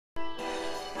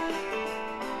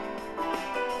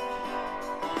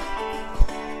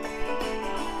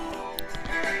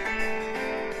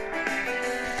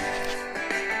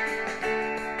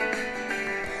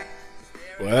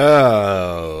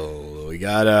Well, we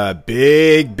got a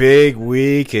big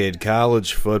week in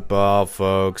college football,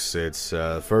 folks. It's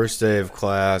first day of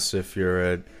class if you're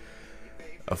at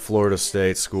a Florida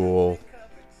State school.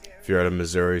 If you're at a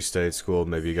Missouri State school,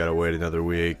 maybe you got to wait another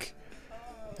week.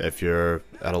 If you're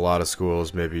at a lot of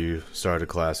schools, maybe you started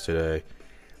class today.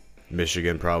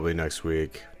 Michigan probably next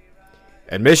week.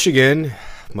 And Michigan,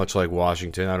 much like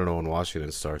Washington, I don't know when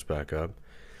Washington starts back up,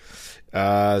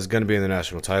 is going to be in the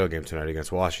national title game tonight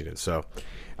against Washington. So,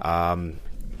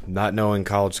 not knowing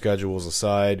college schedules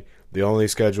aside, the only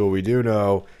schedule we do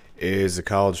know is the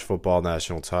college football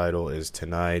national title is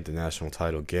tonight, the national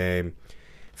title game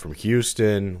from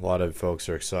Houston. A lot of folks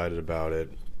are excited about it.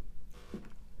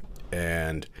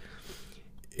 And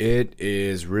it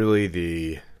is really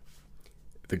the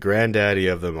granddaddy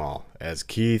of them all. As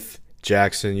Keith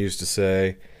Jackson used to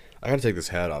say, I got to take this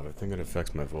hat off. I think it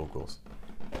affects my vocals.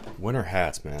 Winter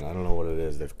hats, man. I don't know what it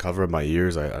is. They've covered my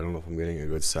ears. I don't know if I'm getting a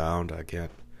good sound. I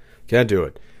can't do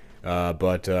it.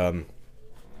 But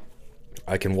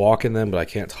I can walk in them, but I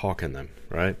can't talk in them,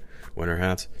 right? Winter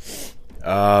hats.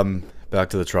 Back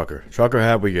to the trucker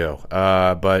hat we go.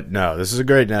 But no, this is a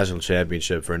great national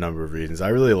championship for a number of reasons. I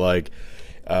really like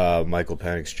Michael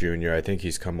Penix Jr. I think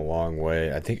he's come a long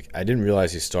way. I didn't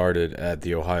realize he started at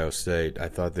the Ohio State. I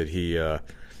thought that he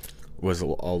was a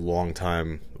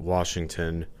long-time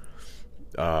Washington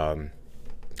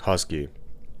Husky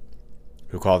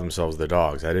who called themselves the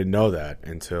Dogs. I didn't know that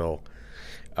until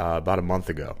about a month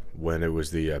ago when it was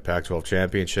the Pac-12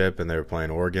 championship and they were playing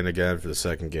Oregon again for the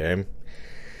second game.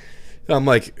 I'm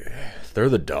like, they're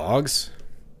the Dogs?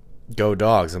 Go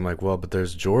Dogs. I'm like, well, but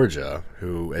there's Georgia,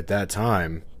 who at that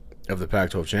time of the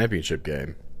Pac-12 championship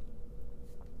game,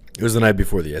 it was the night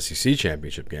before the SEC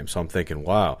championship game, so I'm thinking,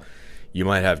 wow, you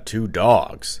might have two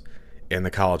dogs in the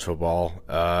college football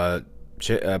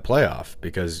playoff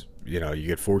because, you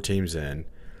get four teams in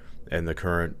the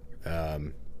current,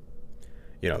 the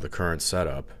current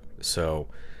setup. So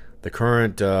the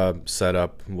current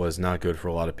setup was not good for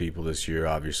a lot of people this year,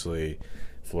 obviously.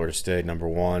 Florida State, number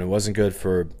one. It wasn't good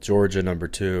for Georgia, number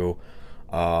two.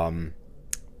 And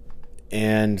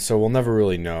so we'll never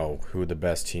really know who the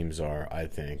best teams are, I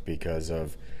think, because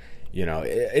of,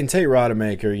 and Tate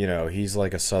Rodemaker, he's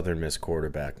like a Southern Miss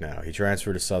quarterback now. He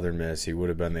transferred to Southern Miss. He would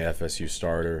have been the FSU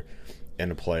starter in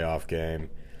a playoff game.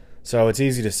 So it's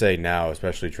easy to say now,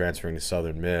 especially transferring to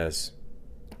Southern Miss,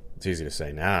 it's easy to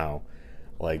say now,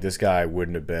 like this guy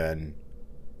wouldn't have done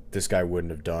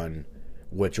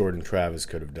what Jordan Travis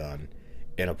could have done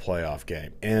in a playoff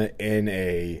game. In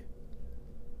a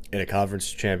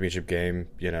conference championship game,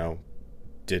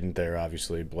 didn't there,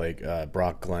 obviously.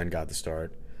 Brock Glenn got the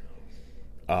start.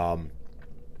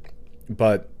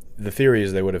 But the theory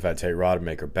is they would have had Tate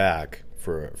Rodemaker back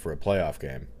for a playoff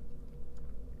game.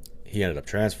 He ended up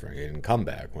transferring. He didn't come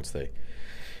back once they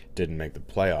didn't make the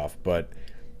playoff. But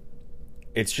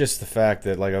it's just the fact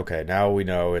that, like, okay, now we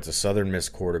know it's a Southern Miss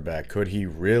quarterback. Could he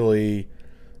really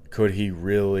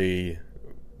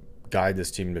guide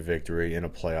this team to victory in a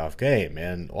playoff game?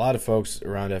 And a lot of folks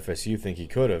around FSU think he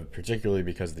could have, particularly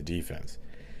because of the defense.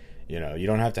 You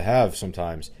don't have to have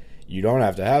sometimes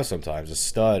a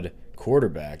stud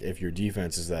quarterback if your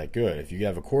defense is that good. If you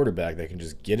have a quarterback that can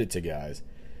just get it to guys,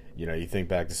 you think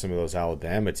back to some of those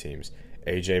Alabama teams.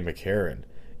 A.J. McCarron,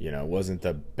 wasn't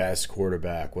the best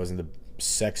quarterback, wasn't the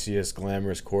sexiest,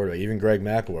 glamorous quarterback. Even Greg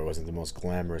McElroy wasn't the most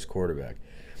glamorous quarterback.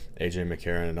 A.J.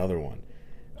 McCarron, another one.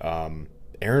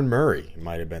 Aaron Murray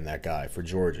might have been that guy for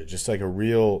Georgia. Just like a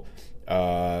real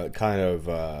kind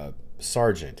of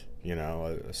sergeant,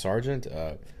 a sergeant.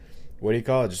 What do you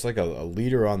call it? Just like a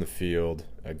leader on the field,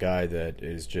 a guy that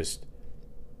is just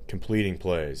completing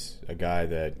plays, a guy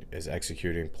that is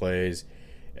executing plays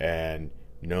and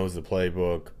knows the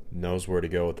playbook, knows where to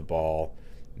go with the ball.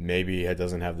 Maybe he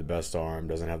doesn't have the best arm,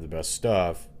 doesn't have the best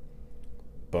stuff,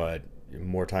 but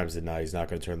more times than not, he's not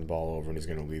going to turn the ball over and he's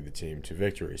going to lead the team to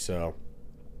victory. So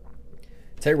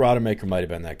Tate Rodemaker might have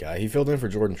been that guy. He filled in for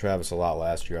Jordan Travis a lot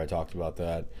last year. I talked about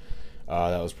that.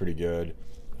 That was pretty good.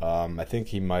 I think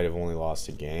he might have only lost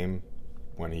a game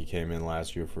when he came in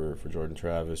last year for Jordan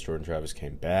Travis. Jordan Travis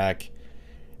came back,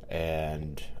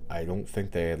 and I don't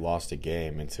think they had lost a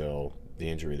game until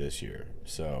the injury this year.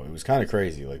 So it was kind of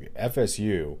crazy. Like,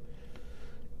 FSU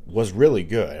was really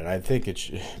good, and I think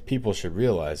people should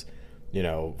realize,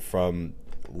 from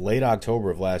late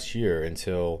October of last year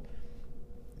until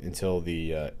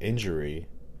the injury,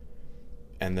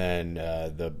 and then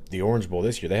the Orange Bowl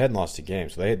this year, they hadn't lost a game.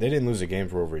 So they didn't lose a game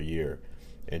for over a year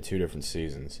in two different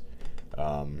seasons.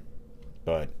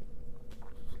 But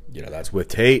that's with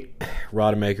Tate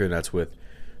Rodemaker, and that's with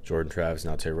Jordan Travis,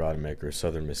 now Tate Rodemaker,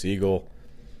 Southern Miss Eagle.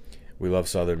 We love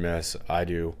Southern Miss. I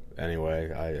do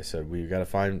anyway. I said we gotta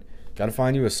find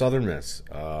you a Southern Miss,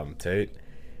 Tate.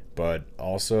 But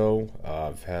also,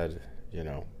 I've had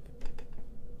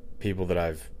people that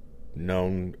I've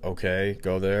known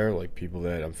go there, like people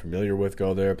that I'm familiar with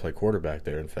go there, play quarterback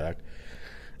there. In fact,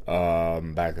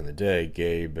 back in the day,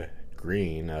 Gabe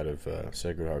Green out of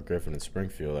Sacred Heart Griffin in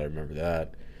Springfield. I remember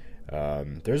that.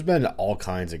 There's been all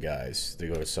kinds of guys that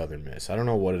go to Southern Miss. I don't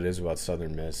know what it is about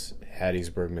Southern Miss.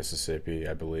 Hattiesburg, Mississippi,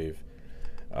 I believe.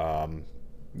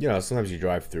 Sometimes you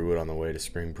drive through it on the way to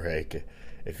spring break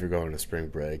if you're going to spring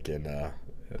break in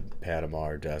Panama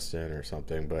or Destin or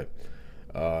something, but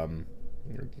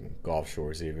Gulf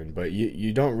Shores even. But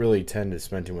you don't really tend to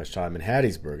spend too much time in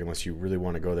Hattiesburg unless you really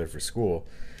want to go there for school.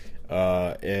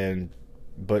 But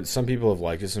some people have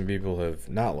liked it, some people have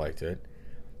not liked it.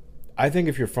 I think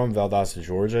if you're from Valdosta,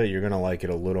 Georgia, you're going to like it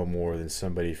a little more than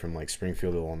somebody from like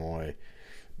Springfield, Illinois,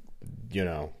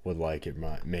 would like it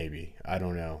maybe. I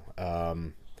don't know.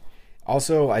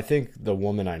 Also, I think the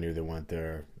woman I knew that went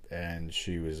there, and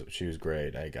she was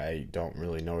great. I don't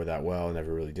really know her that well,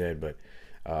 never really did, but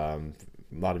a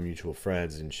lot of mutual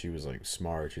friends, and she was like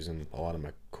smart. She was in a lot of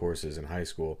my courses in high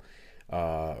school,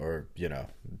 or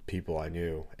people I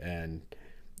knew, and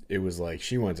it was like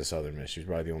she went to Southern Miss. She was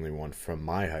probably the only one from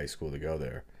my high school to go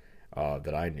there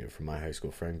that I knew from my high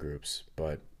school friend groups.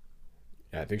 But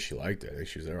yeah, I think she liked it. I think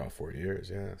she was there all 4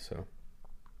 years. Yeah, so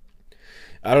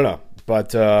I don't know.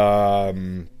 But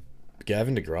Gavin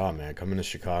DeGraw, man, coming to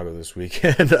Chicago this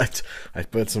weekend. I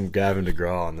put some Gavin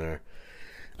DeGraw on there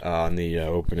on the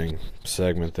opening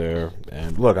segment there.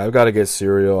 And look, I've got to get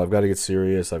serial. I've got to get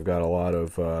serious. I've got a lot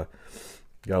of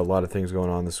things going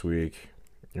on this week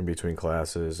in between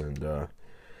classes, and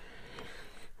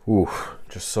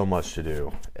just so much to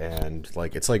do. And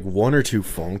it's like 1 or 2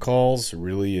 phone calls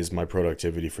really is my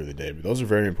productivity for the day. But those are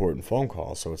very important phone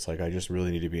calls, so it's like I just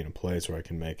really need to be in a place where I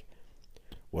can make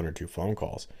 1 or 2 phone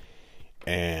calls.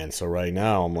 And so right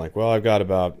now I'm like, well, I've got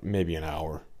about maybe an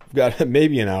hour. I've got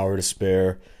maybe an hour to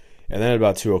spare. And then at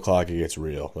about 2 o'clock it gets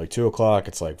real. Like 2 o'clock,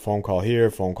 it's like phone call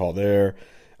here, phone call there,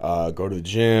 go to the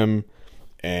gym,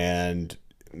 and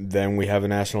then we have a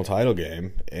national title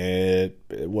game at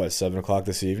 7 o'clock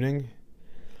this evening.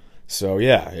 So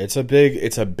yeah, it's a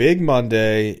big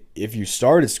Monday. If you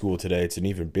started school today, it's an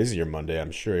even busier Monday,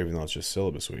 I'm sure, even though it's just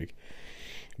syllabus week.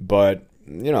 But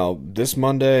this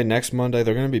Monday, next Monday,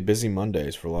 they're going to be busy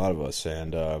Mondays for a lot of us,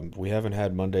 and we haven't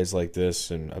had Mondays like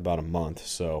this in about a month.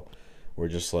 So we're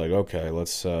just like, okay,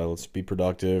 let's be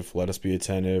productive, let us be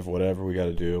attentive, whatever we got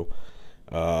to do.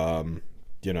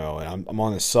 And I'm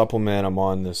on this supplement. I'm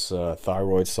on this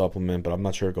thyroid supplement, but I'm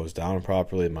not sure it goes down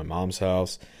properly at my mom's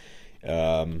house.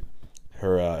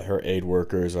 Her aid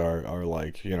workers are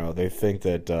like, they think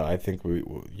that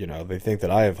they think that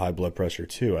I have high blood pressure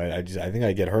too. I think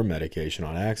I get her medication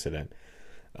on accident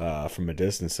from a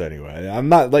distance anyway. I'm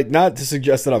not not to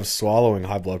suggest that I'm swallowing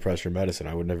high blood pressure medicine.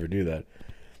 I would never do that.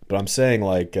 But I'm saying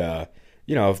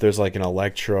if there's like an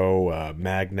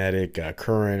electromagnetic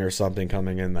current or something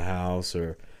coming in the house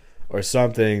or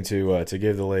something to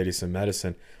give the lady some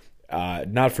medicine,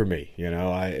 not for me.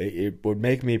 It would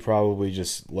make me probably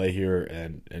just lay here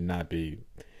and not be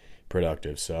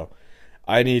productive. So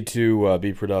I need to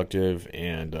be productive.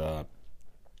 And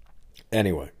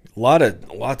anyway, a lot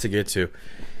to get to.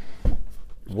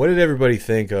 What did everybody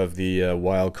think of the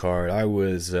wild card? I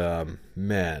was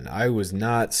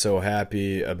not so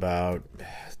happy about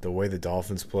the way the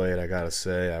Dolphins played. I gotta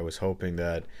say, I was hoping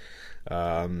that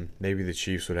maybe the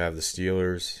Chiefs would have the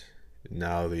Steelers.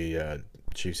 Now the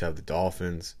Chiefs have the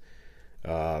Dolphins.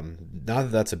 Not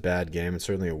that that's a bad game. It's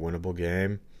certainly a winnable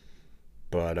game.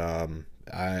 But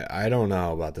I don't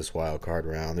know about this wild card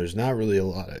round. There's not really a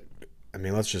lot of...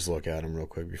 let's just look at them real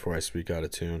quick before I speak out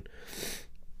of tune.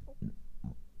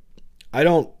 I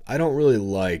don't really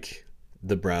like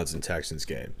the Browns and Texans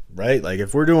game, right? Like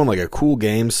if we're doing like a cool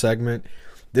game segment,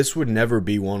 this would never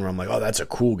be one where I'm like, oh, that's a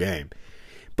cool game.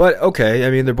 But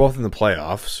okay, they're both in the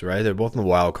playoffs, right? They're both in the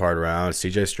wild card round.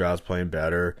 CJ Stroud's playing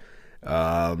better.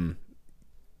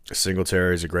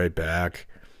 Singletary's a great back.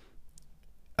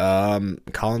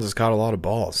 Collins has caught a lot of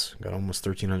balls. Got almost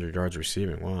 1,300 yards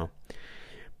receiving. Wow.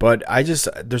 But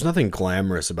there's nothing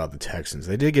glamorous about the Texans.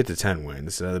 They did get to 10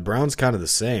 wins. The Browns kind of the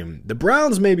same. The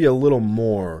Browns maybe a little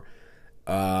more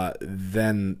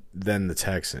than the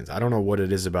Texans. I don't know what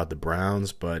it is about the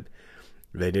Browns, but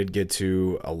they did get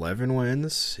to 11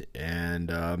 wins. And,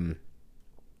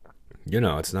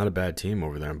 it's not a bad team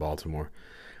over there in Baltimore.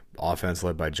 Offense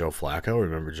led by Joe Flacco.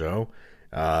 Remember Joe?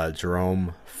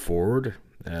 Jerome Ford,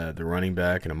 the running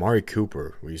back, and Amari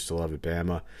Cooper, we used to love at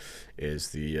Bama, is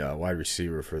the wide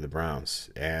receiver for the Browns.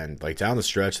 And like down the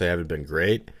stretch, they haven't been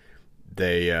great.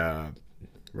 They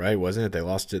right, wasn't it? They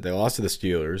lost to the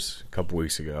Steelers a couple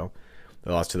weeks ago.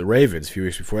 They lost to the Ravens a few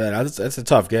weeks before that. That's a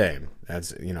tough game.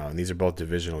 That's and these are both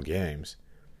divisional games,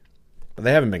 but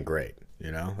they haven't been great.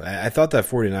 I thought that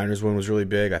 49ers win was really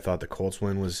big. I thought the Colts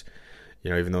win was,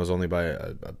 even though it was only by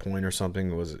a point or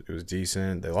something, it was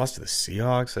decent. They lost to the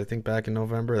Seahawks, I think, back in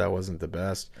November. That wasn't the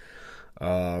best.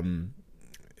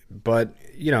 But,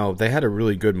 they had a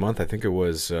really good month. I think it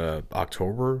was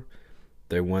October.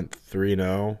 They went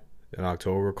 3-0 in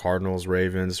October. Cardinals,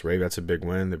 Ravens. That's a big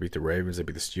win. They beat the Ravens. They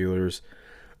beat the Steelers.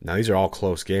 Now, these are all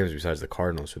close games besides the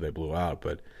Cardinals, who they blew out.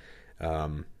 But,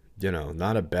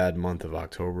 not a bad month of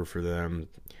October for them.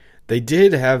 They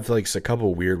did have like a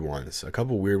couple weird ones. Like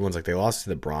they lost to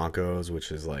the Broncos,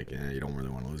 which is like, you don't really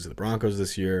want to lose to the Broncos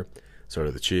this year. So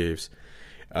do the Chiefs.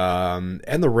 And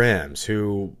the Rams,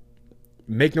 who,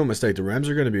 make no mistake, the Rams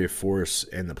are going to be a force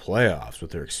in the playoffs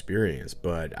with their experience.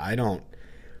 But I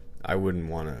wouldn't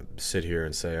want to sit here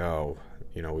and say,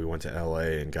 we went to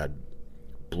LA and got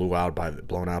blown out by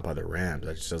the Rams.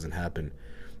 That just doesn't happen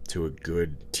to a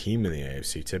good team in the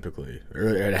AFC typically. Or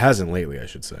it hasn't lately, I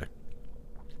should say.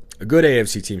 A good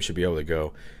AFC team should be able to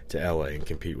go to LA and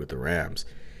compete with the Rams,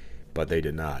 but they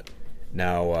did not.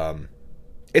 Now,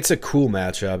 it's a cool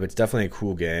matchup. It's definitely a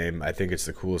cool game. I think it's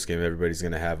the coolest game everybody's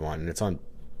going to have on, and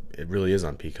it really is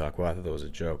on Peacock. Well, I thought that was a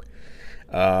joke.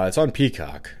 It's on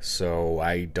Peacock, so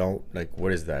I don't,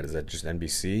 what is that? Is that just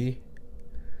NBC?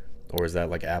 Or is that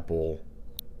like Apple?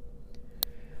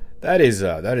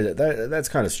 That's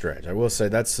kind of strange. I will say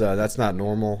that's not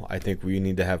normal. I think we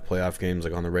need to have playoff games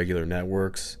like on the regular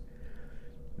networks.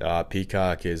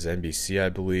 Peacock is NBC, I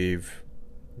believe.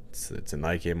 It's a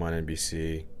night game on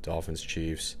NBC. Dolphins,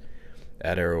 Chiefs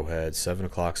at Arrowhead,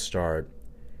 7:00 start.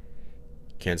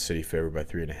 Kansas City favored by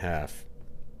 3.5.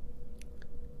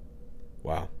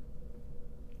 Wow.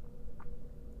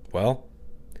 Well,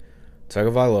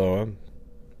 Tagovailoa,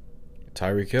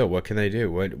 Tyreek Hill, what can they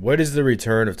do? What does the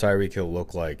return of Tyreek Hill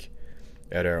look like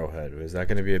at Arrowhead? Is that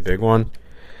going to be a big one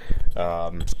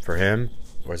for him,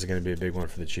 or is it going to be a big one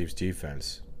for the Chiefs'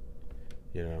 defense?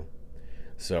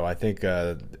 So I think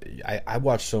I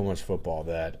watch so much football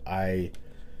that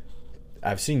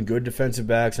I've seen good defensive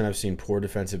backs and I've seen poor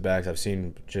defensive backs. I've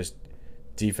seen just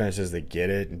defenses that get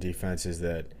it and defenses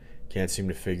that can't seem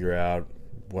to figure out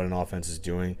what an offense is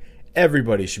doing.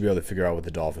 Everybody should be able to figure out what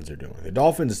the Dolphins are doing. The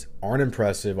Dolphins aren't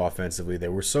impressive offensively. They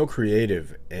were so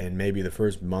creative in maybe the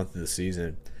first month of the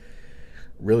season.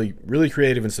 Really, really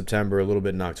creative in September, a little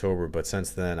bit in October, but since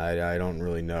then, I don't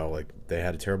really know. Like, they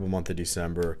had a terrible month of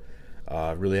December.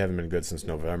 Really haven't been good since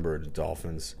November, the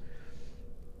Dolphins.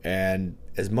 And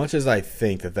as much as I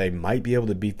think that they might be able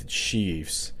to beat the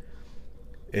Chiefs,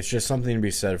 it's just something to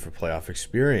be said for playoff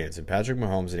experience. And Patrick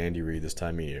Mahomes and Andy Reid this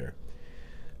time of year.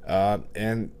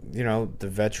 And, the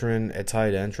veteran at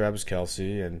tight end, Travis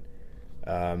Kelce, and,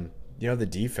 the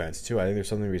defense, too. I think there's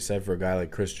something to be said for a guy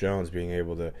like Chris Jones being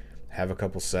able to have a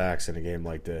couple sacks in a game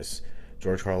like this.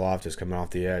 George Karlaftis coming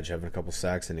off the edge, having a couple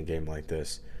sacks in a game like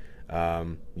this.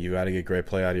 You got to get great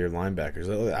play out of your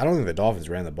linebackers. I don't think the Dolphins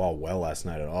ran the ball well last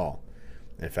night at all.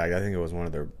 In fact, I think it was one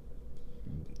of their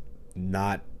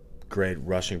not great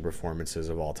rushing performances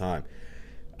of all time.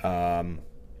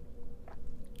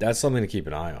 That's something to keep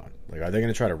an eye on. Like, are they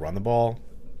going to try to run the ball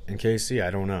in KC? I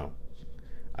don't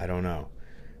know.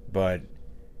 But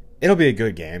it'll be a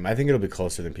good game. I think it'll be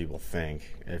closer than people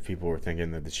think. If people were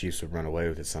thinking that the Chiefs would run away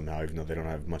with it somehow, even though they don't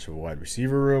have much of a wide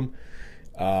receiver room,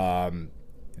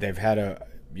 they've had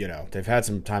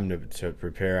some time to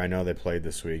prepare. I know they played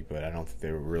this week, but I don't think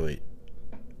they were really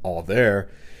all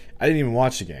there. I didn't even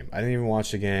watch the game.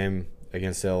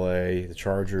 Against LA, the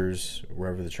Chargers,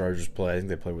 wherever the Chargers play. I think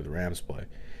they play where the Rams play.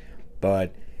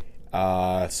 But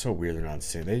it's so weird they're not in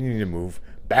San Diego. They need to move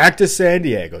back to San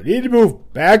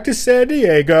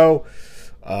Diego.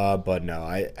 But no,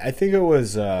 I think it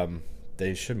was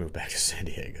they should move back to San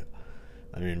Diego.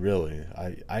 I mean, really,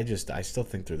 I still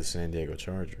think they're the San Diego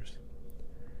Chargers.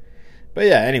 But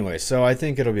yeah, anyway, so I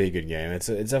think it'll be a good game. It's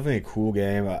definitely a cool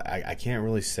game. I can't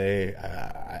really say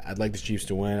I'd like the Chiefs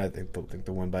to win. I think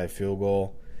they'll win by a field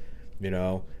goal.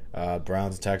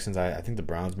 Browns Texans. I think the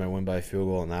Browns might win by a field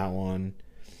goal in that one.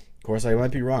 Of course, I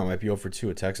might be wrong. I might be 0 for 2.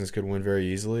 The Texans could win very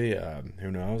easily.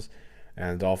 Who knows?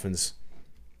 And Dolphins,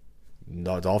 you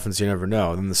never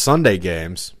know. Then the Sunday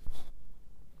games.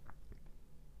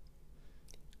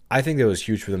 I think that was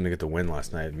huge for them to get the win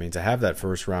last night. I mean, to have that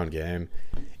first round game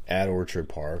at Orchard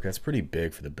Park, that's pretty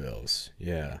big for the Bills.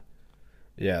 Yeah.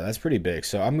 Yeah, that's pretty big.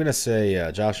 So I'm gonna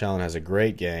say Josh Allen has a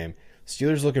great game.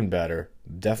 Steelers looking better,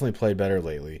 definitely played better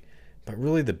lately, but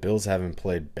really the Bills haven't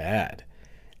played bad.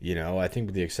 I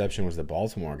think the exception was the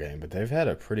Baltimore game, but they've had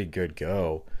a pretty good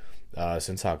go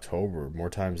since October, more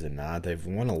times than not. They've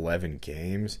won 11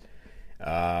 games.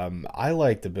 I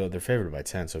like the Bills. They're favored by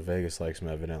 10, so Vegas likes them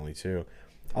evidently too.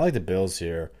 I like the Bills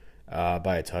here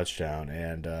by a touchdown,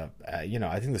 and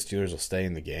I think the Steelers will stay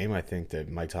in the game. I think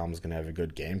that Mike Tomlin's going to have a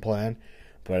good game plan,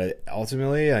 but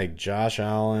ultimately, like Josh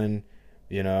Allen,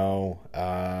 Stephon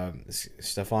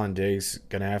Diggs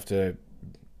going to have to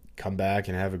come back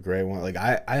and have a great one. Like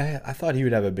I thought he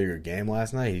would have a bigger game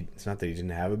last night. It's not that he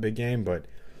didn't have a big game, but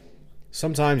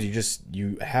sometimes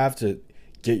you have to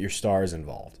get your stars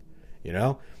involved, you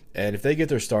know? And if they get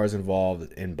their stars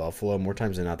involved in Buffalo, more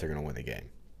times than not they're going to win the game.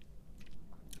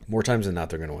 More times than not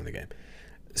they're going to win the game.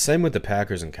 Same with the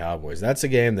Packers and Cowboys. That's a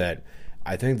game that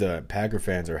I think the Packer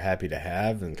fans are happy to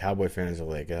have, and Cowboy fans are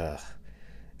like, ugh,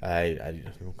 I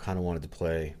kind of wanted to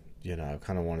play,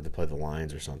 kind of wanted to play the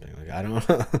Lions or something. Like I don't,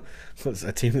 it's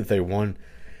a team that they won.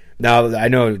 Now I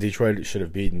know Detroit should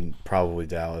have beaten probably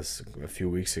Dallas a few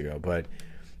weeks ago, but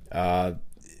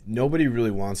nobody really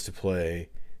wants to play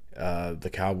the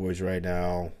Cowboys right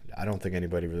now. I don't think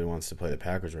anybody really wants to play the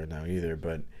Packers right now either,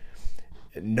 but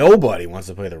nobody wants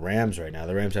to play the Rams right now.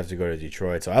 The Rams have to go to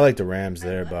Detroit, so I like the Rams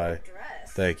there by.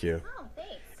 Thank you.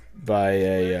 By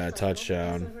a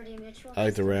touchdown. I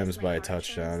like the Rams by a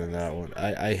touchdown in that one.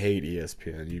 I hate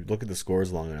ESPN. You look at the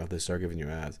scores long enough, they start giving you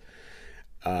ads.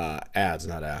 Ads,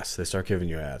 not ass. They start giving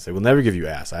you ads. They will never give you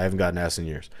ass. I haven't gotten ass in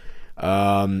years.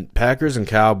 Packers and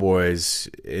Cowboys,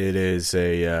 it is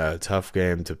a tough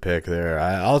game to pick there.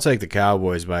 I'll take the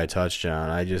Cowboys by a touchdown.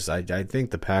 I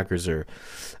think the Packers are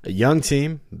a young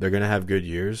team. They're going to have good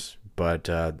years, but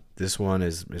this one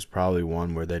is probably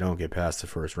one where they don't get past the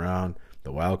first round,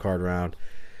 the wild card round.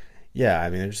 Yeah, I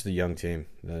mean, they're just a young team.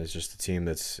 It's just a team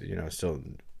that's, still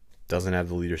doesn't have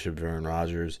the leadership of Aaron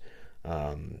Rodgers.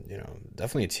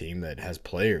 Definitely a team that has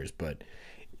players, but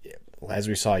as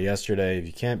we saw yesterday, if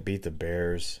you can't beat the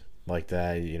Bears like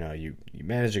that, you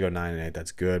manage to go 9-8,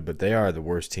 that's good, but they are the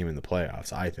worst team in the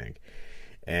playoffs, I think.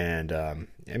 And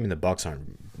the Bucs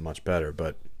aren't much better,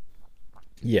 but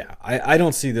yeah, I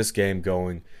don't see this game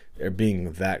going or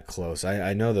being that close.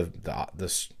 I know the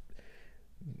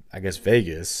I guess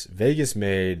Vegas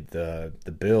made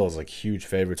the Bills like huge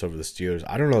favorites over the Steelers.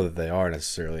 I don't know that they are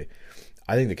necessarily.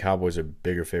 I think the Cowboys are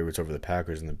bigger favorites over the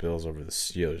Packers and the Bills over the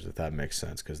Steelers, if that makes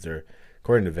sense, because they're,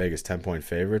 according to Vegas, 10-point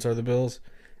favorites are the Bills,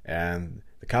 and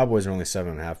the Cowboys are only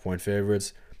 7.5-point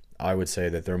favorites. I would say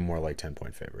that they're more like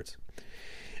 10-point favorites.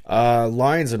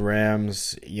 Lions and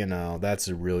Rams, that's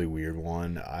a really weird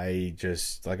one.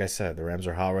 Like I said, the Rams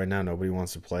are hot right now. Nobody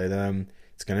wants to play them.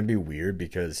 It's going to be weird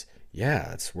because,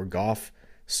 it's where Goff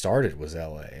started was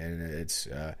LA, and it's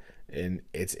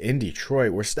in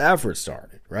Detroit where Stafford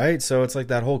started, right? So it's like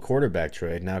that whole quarterback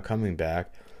trade now coming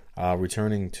back,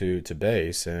 returning to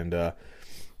base, and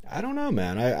I don't know,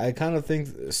 man. I kind of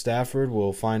think Stafford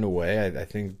will find a way. I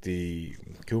think the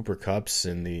Cooper Kupps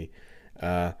and the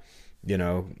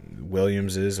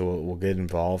Williamses will get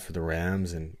involved for the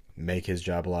Rams and make his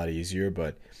job a lot easier.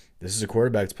 But this is a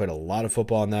quarterback that's played a lot of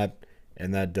football in that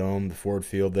dome, the Ford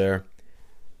Field there.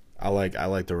 I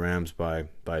like the Rams by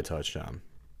a touchdown.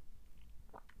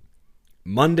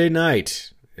 Monday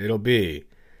night, it'll be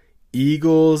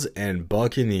Eagles and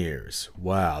Buccaneers.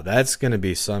 Wow, that's going to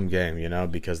be some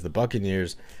game, because the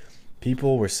Buccaneers,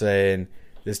 people were saying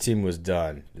this team was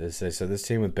done. They said this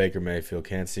team with Baker Mayfield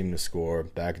can't seem to score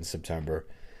back in September.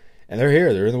 And they're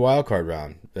here. They're in the wild card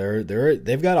round.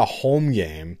 They've got a home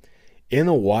game in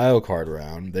the wild card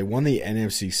round. They won the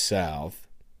NFC South.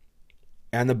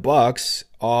 And the Bucs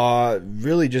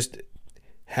really just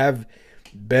have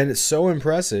been so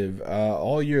impressive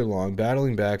all year long,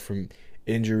 battling back from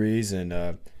injuries, and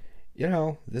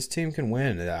this team can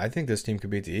win. I think this team could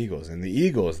beat the Eagles, and the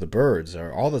Eagles, the Birds,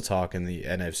 are all the talk in the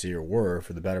NFC, or were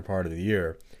for the better part of the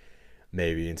year,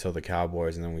 maybe until the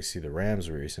Cowboys, and then we see the Rams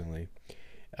recently.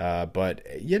 But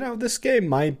this game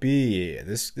might be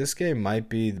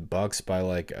the Bucs by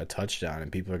like a touchdown,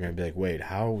 and people are going to be like, wait,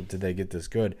 how did they get this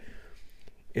good?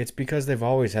 It's because they've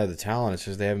always had the talent. It's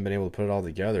just they haven't been able to put it all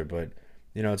together. But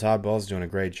Todd Bowles doing a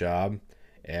great job,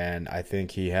 and I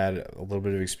think he had a little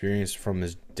bit of experience from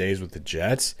his days with the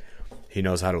Jets. He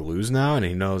knows how to lose now, and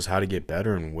he knows how to get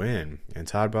better and win. And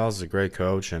Todd Bowles is a great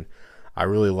coach, and I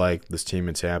really like this team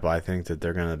in Tampa. I think that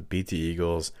they're going to beat the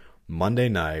Eagles Monday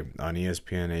night on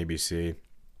ESPN, ABC.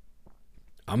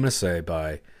 I'm going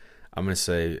to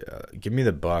say, give me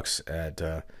the Bucs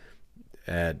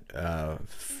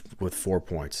with 4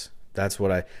 points.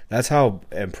 That's how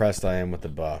impressed I am with the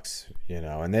Bucks.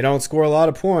 And they don't score a lot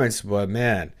of points, but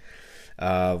man,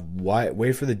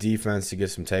 wait for the defense to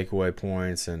get some takeaway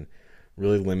points and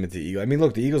really limit the Eagles. I mean,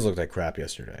 look, the Eagles looked like crap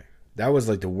yesterday. That was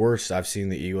like the worst I've seen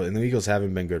the Eagles, and the Eagles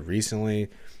haven't been good recently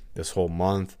this whole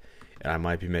month. And I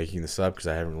might be making this up because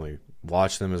I haven't really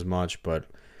watched them as much, but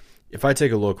if I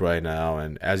take a look right now,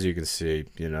 and as you can see,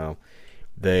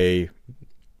 they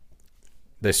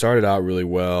started out really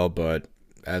well, but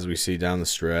as we see down the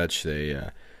stretch, they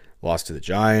lost to the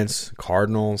Giants,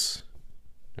 Cardinals.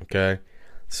 Okay,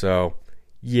 so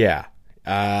yeah,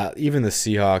 even the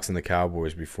Seahawks and the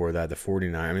Cowboys before that, the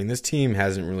 49ers. I mean, this team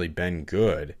hasn't really been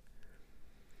good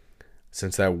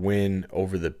since that win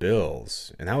over the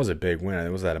Bills, and that was a big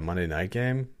win. Was that a Monday night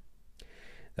game?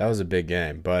 That was a big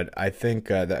game, but I think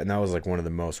that was like one of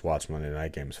the most watched Monday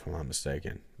night games, if I'm not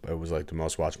mistaken. It was like the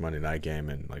most watched Monday night game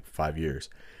in like 5 years.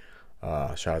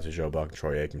 Shout out to Joe Buck and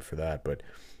Troy Aikman for that. But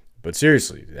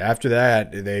seriously, after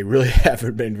that, they really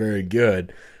haven't been very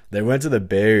good. They went to the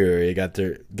Bay Area,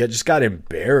 just got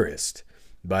embarrassed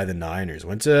by the Niners.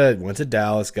 Went to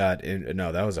Dallas,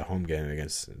 no, that was a home game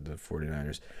against the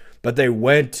 49ers. But they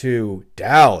went to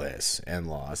Dallas and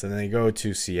lost, and then they go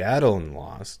to Seattle and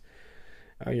lost.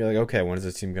 You're like, okay, when is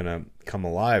this team going to come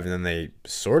alive? And then they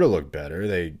sort of look better.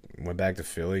 They went back to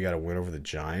Philly, got a win over the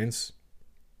Giants,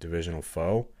 divisional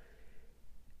foe.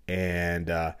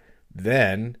 And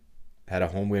then had a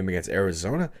home game against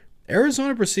Arizona.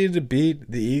 Arizona proceeded to beat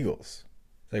the Eagles.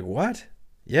 Like, what?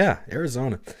 Yeah,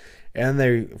 Arizona. And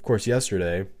they, of course,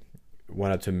 yesterday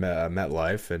went up to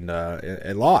MetLife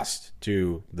and lost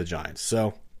to the Giants.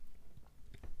 So,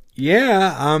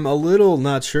 yeah, I'm a little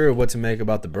not sure what to make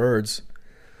about the Birds.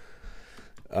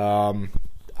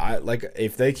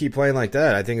 If they keep playing like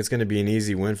that, I think it's going to be an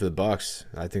easy win for the Bucks.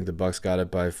 I think the Bucks got it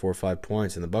by 4 or 5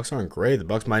 points, and the Bucks aren't great. The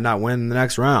Bucks might not win in the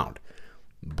next round,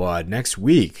 but next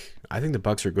week, I think the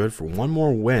Bucks are good for one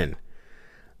more win.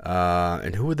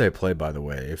 And who would they play, by the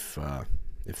way, if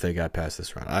they got past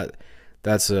this round?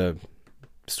 That's a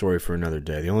story for another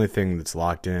day. The only thing that's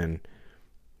locked in,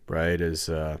 right, is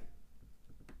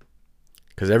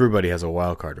because everybody has a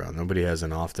wild card round. Nobody has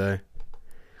an off day.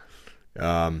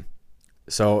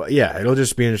 So yeah, it'll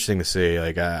just be interesting to see.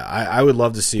 Like I would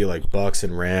love to see like Bucks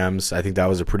and Rams. I think that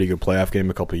was a pretty good playoff game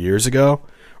a couple of years ago,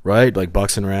 right? Like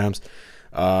Bucks and Rams.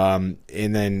 And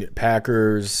then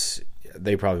Packers,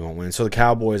 they probably won't win. So the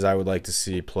Cowboys, I would like to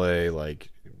see play like,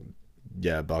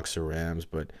 yeah, Bucks or Rams,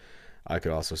 but I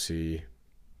could also see,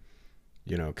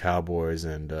 Cowboys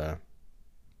and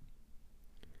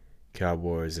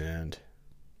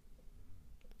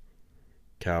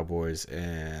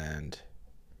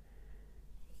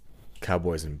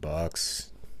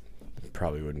Bucks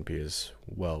probably wouldn't be as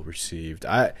well received.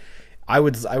 I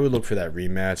would look for that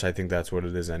rematch. I think that's what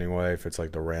it is anyway. If it's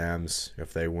like the Rams,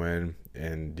 if they win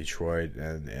in Detroit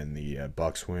and the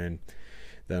Bucks win,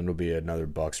 then it'll be another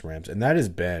Bucks Rams. And that has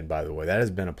been, by the way, a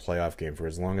playoff game for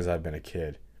as long as I've been a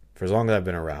kid, for as long as I've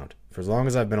been around, for as long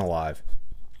as I've been alive.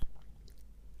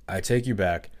 I take you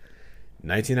back,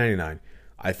 1999.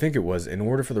 I think it was in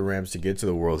order for the Rams to get to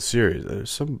the World Series.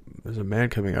 There's a man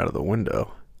coming out of the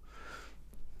window.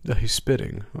 He's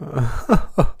spitting.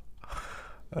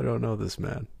 I don't know this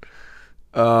man.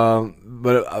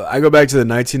 But I go back to the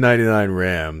 1999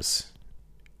 Rams,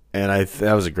 and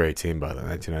that was a great team by the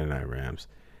 1999 Rams.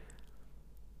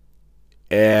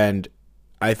 And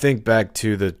I think back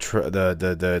to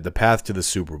the path to the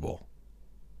Super Bowl.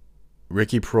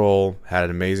 Ricky Prohl had an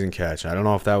amazing catch. I don't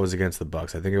know if that was against the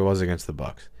Bucks. I think it was against the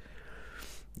Bucks.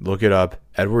 Look it up.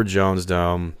 Edward Jones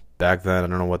Dome. Back then, I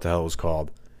don't know what the hell it was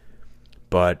called.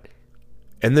 But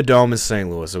in the Dome in St.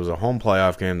 Louis, it was a home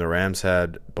playoff game. The Rams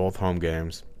had both home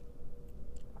games.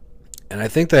 And I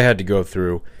think they had to go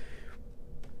through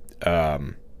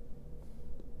the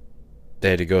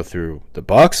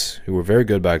Bucks, who were very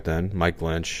good back then. Mike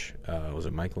Lynch. Was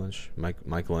it Mike Lynch?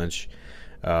 Mike Lynch.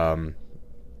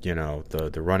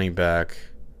 The running back,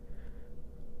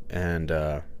 and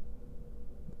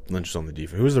Lynch was on the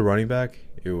defense. Who was the running back?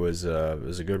 It was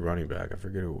a good running back. I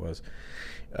forget who it was.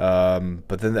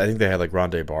 But then I think they had like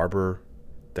Rondé Barber.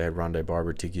 They had Rondé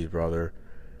Barber, Tiki's brother.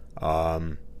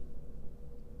 They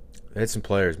had some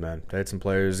players, man. They had some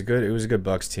players. It was a good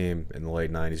Bucks team in the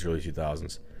late 90s, early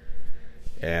 2000s.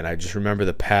 And I just remember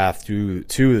the path to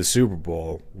the Super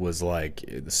Bowl was like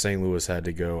the St. Louis had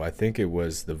to go. I think it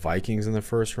was the Vikings in the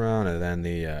first round, and then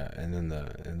the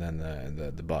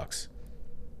Bucks.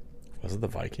 Was it the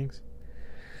Vikings?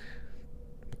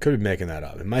 Could be making that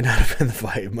up. It might not have been the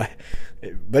Vikings,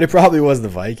 but it probably was the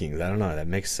Vikings. I don't know. That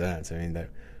makes sense. I mean,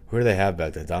 who do they have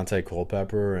back then? Dante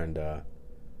Culpepper and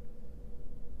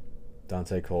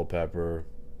Dante Culpepper,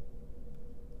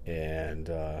 and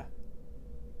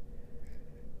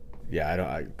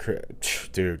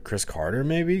dude, Chris Carter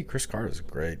maybe. Chris Carter's a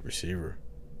great receiver.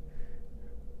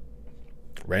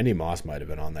 Randy Moss might have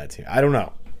been on that team. I don't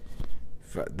know.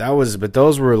 But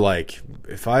those were like,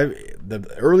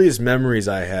 the earliest memories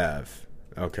I have.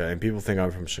 Okay, and people think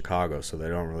I'm from Chicago, so they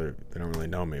don't really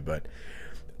know me. But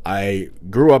I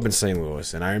grew up in St.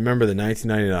 Louis, and I remember the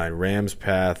 1999 Rams'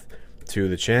 path to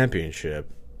the championship.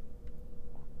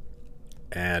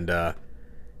 And I'll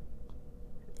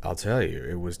tell you,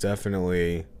 it was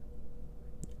definitely,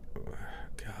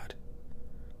 God,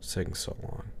 it's taking so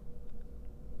long.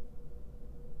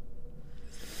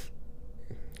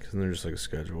 Because they're just like a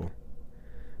schedule.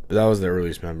 But that was the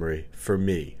earliest memory for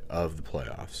me of the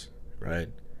playoffs, right?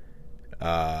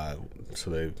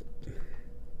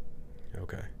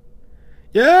 Okay.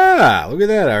 Yeah, look at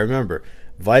that. I remember.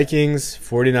 Vikings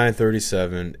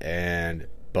 49-37 and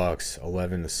Bucks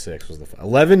 11-6 was the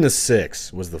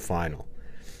 11-6 was the final.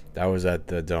 That was at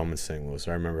the Dome in St. Louis.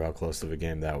 I remember how close of a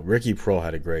game that was. Ricky Prohl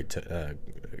had a great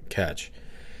catch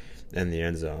in the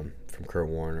end zone from Kurt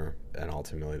Warner, and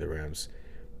ultimately the Rams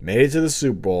made it to the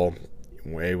Super Bowl.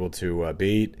 Were able to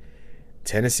beat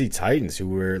Tennessee Titans, who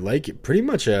were like pretty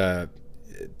much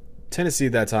Tennessee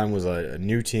at that time was a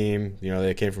new team. You know,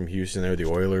 they came from Houston. They were the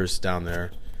Oilers down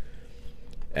there.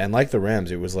 And like the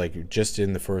Rams, it was like just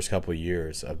in the first couple of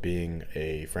years of being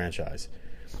a franchise.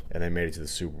 And they made it to the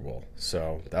Super Bowl.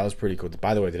 So that was pretty cool.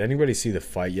 By the way, did anybody see the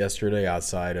fight yesterday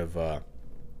outside of, I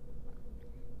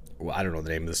don't know the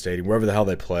name of the stadium, wherever the hell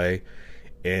they play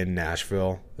in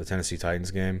Nashville, the Tennessee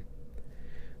Titans game?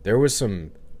 There was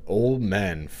some old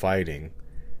men fighting.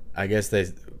 I guess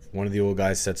one of the old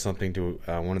guys said something to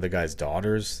one of the guy's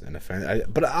daughters and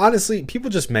but honestly, people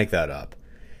just make that up.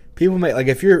 People make, like,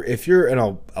 if you're in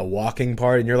a walking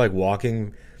party and you're like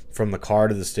walking from the car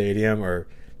to the stadium or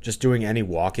just doing any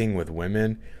walking with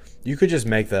women, you could just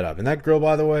make that up. And that girl,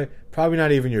 by the way, probably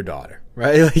not even your daughter,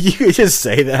 right? Like, you could just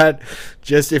say that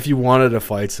just if you wanted to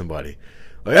fight somebody.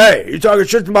 Like, hey, you talking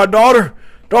shit to my daughter?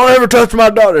 Don't ever touch my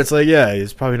daughter. It's like, yeah,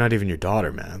 it's probably not even your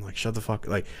daughter, man. Like, shut the fuck.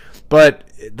 Like, but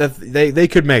they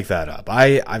could make that up.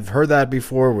 I've heard that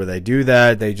before where they do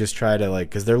that. They just try to, like,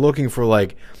 because they're looking for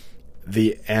like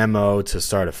the ammo to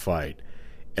start a fight.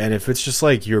 And if it's just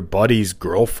like your buddy's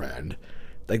girlfriend,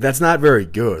 like, that's not very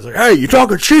good. It's like, hey, you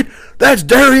talking shit? That's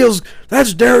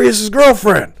Darius's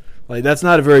girlfriend. Like, that's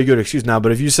not a very good excuse now.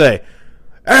 But if you say,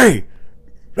 hey,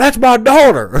 that's my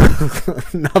daughter,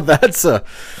 now that's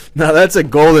a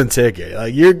golden ticket.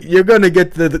 Like, you're gonna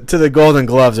get to the Golden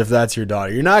Gloves if that's your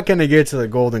daughter. You're not gonna get to the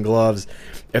Golden Gloves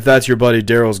if that's your buddy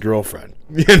Daryl's girlfriend.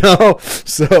 You know.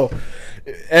 So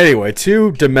anyway,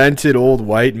 two demented old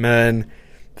white men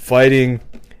fighting.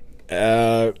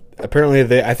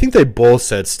 Apparently, I think they both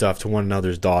said stuff to one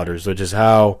another's daughters, which is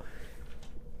how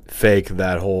fake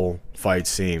that whole fight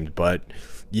seemed. But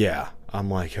yeah, I'm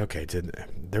like, okay,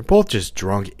 they're both just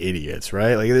drunk idiots,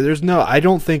 right? Like, I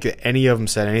don't think that any of them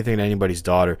said anything to anybody's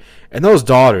daughter. And those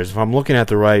daughters, if I'm looking at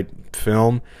the right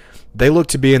film, they look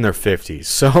to be in their 50s.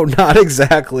 So not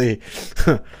exactly,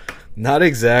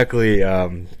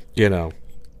 you know.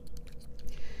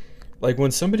 Like,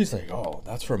 when somebody's like, oh,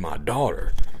 that's for my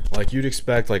daughter, like, you'd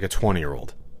expect, like, a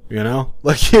 20-year-old, you know?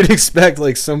 Like, you'd expect,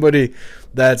 like, somebody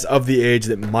that's of the age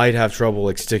that might have trouble,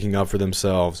 like, sticking up for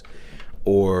themselves,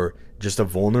 or just a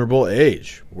vulnerable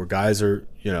age where guys are,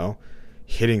 you know,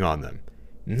 hitting on them.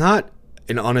 Not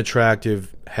an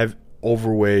unattractive,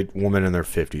 overweight woman in their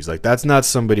 50s. Like, that's not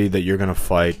somebody that you're going to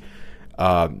fight,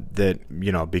 that,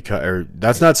 you know, or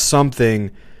that's not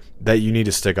something that you need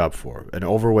to stick up for. An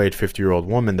overweight 50-year-old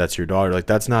woman that's your daughter, like,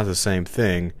 that's not the same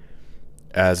thing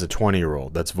as a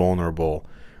 20-year-old that's vulnerable.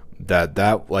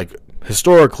 That like,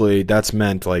 historically, that's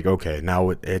meant, like, okay,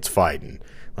 now it's fighting.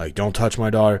 Like, don't touch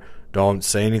my daughter. Don't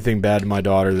say anything bad to my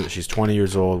daughter. That she's 20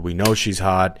 years old. We know she's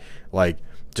hot. Like,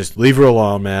 just leave her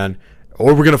alone, man.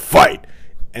 Or we're gonna fight.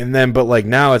 And then, but like,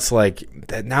 now it's like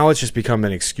that. Now it's just become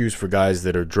an excuse for guys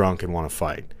that are drunk and want to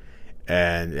fight.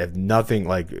 And if nothing,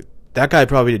 like, that guy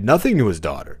probably did nothing to his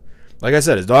daughter. Like I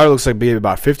said, his daughter looks like being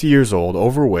about 50 years old,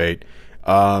 overweight.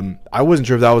 I wasn't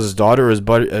sure if that was his daughter or his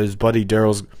buddy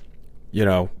Daryl's, you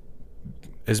know,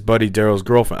 his buddy Daryl's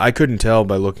girlfriend. I couldn't tell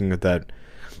by looking at that.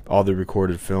 All the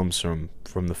recorded films from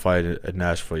the fight at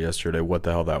Nashville yesterday, what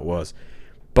the hell that was.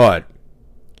 But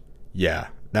yeah,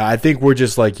 now I think we're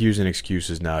just like using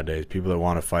excuses nowadays. People that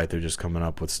want to fight, they're just coming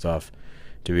up with stuff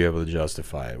to be able to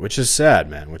justify it, which is sad,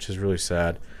 man. Which is really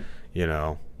sad. You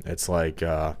know, it's like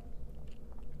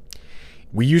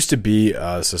we used to be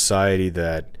a society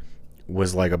that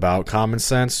was like about common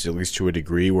sense, at least to a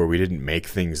degree, where we didn't make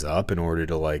things up in order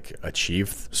to like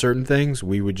achieve certain things.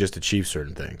 We would just achieve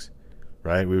certain things,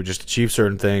 right? We would just achieve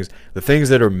certain things. The things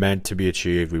that are meant to be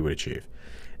achieved, we would achieve.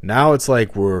 Now it's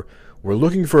like we're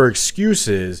looking for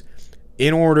excuses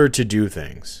in order to do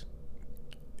things.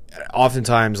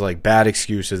 Oftentimes like bad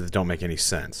excuses that don't make any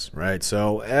sense, right?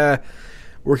 So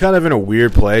we're kind of in a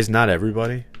weird place. Not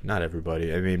everybody.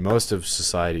 I mean, most of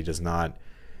society does not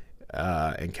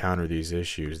encounter these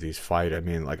issues, these fight. I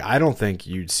mean, like, I don't think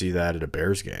you'd see that at a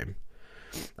Bears game.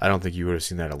 I don't think you would have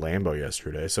seen that at Lambeau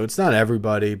yesterday. So it's not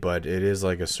everybody, but it is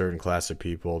like a certain class of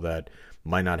people that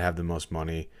might not have the most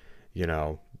money, you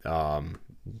know.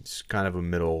 It's kind of a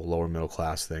lower middle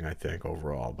class thing, I think,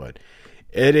 overall. But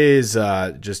it is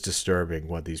just disturbing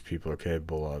what these people are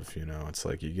capable of. You know, it's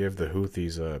like you give the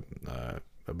Houthis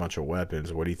a bunch of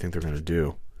weapons. What do you think they're going to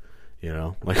do? You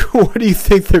know, like, what do you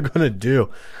think they're going to do?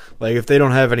 Like, if they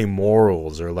don't have any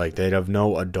morals, or like they have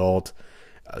no adult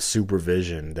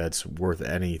supervision that's worth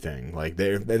anything. Like,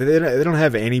 they don't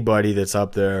have anybody that's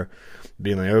up there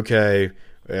being like, okay,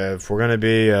 if we're going to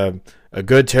be a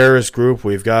good terrorist group,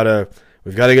 we've got to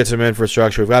get some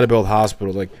infrastructure. We've got to build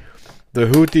hospitals. Like, the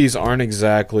Houthis aren't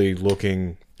exactly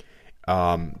looking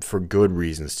for good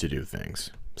reasons to do things.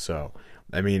 So,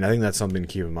 I mean, I think that's something to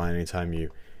keep in mind anytime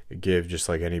you give just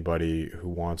like anybody who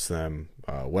wants them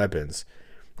weapons.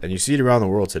 And you see it around the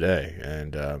world today,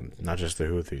 and not just the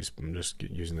Houthis. I'm just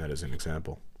using that as an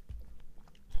example.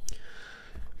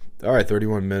 All right,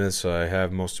 31 minutes. I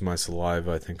have most of my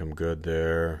saliva. I think I'm good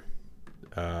there.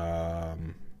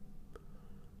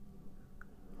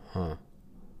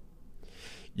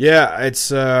 Yeah, it's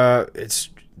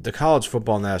the college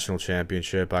football national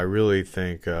championship. I really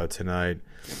think tonight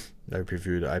I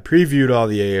previewed all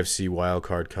the AFC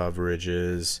wildcard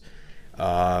coverages.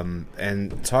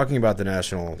 And talking about the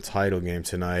national title game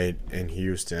tonight in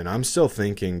Houston, I'm still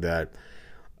thinking that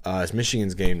it's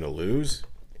Michigan's game to lose.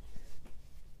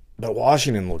 But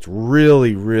Washington looked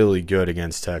really, really good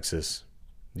against Texas,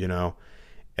 you know.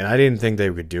 And I didn't think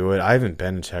they could do it. I haven't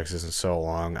been to Texas in so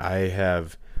long.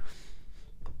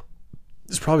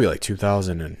 It's probably like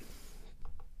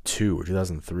 2002 or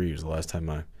 2003 was the last time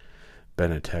I've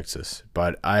been in Texas.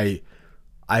 But I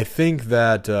think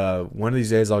that one of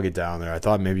these days I'll get down there. I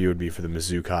thought maybe it would be for the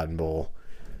Mizzou Cotton Bowl.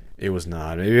 It was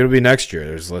not. Maybe it'll be next year.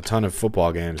 There's a ton of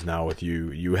football games now with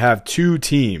you. You have two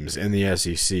teams in the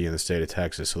SEC in the state of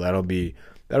Texas, so that'll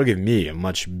give me a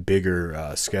much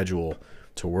bigger schedule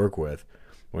to work with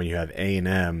when you have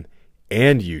A&M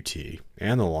and UT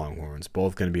and the Longhorns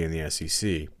both going to be in the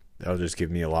SEC. That'll just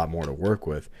give me a lot more to work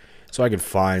with, so I can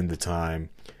find the time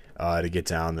to get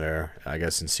down there, I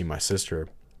guess, and see my sister.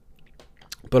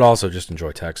 But also just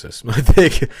enjoy Texas. I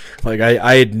think, like,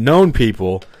 I had known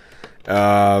people, you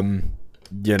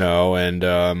know, and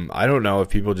I don't know if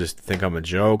people just think I'm a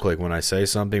joke, like, when I say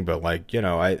something, but, like, you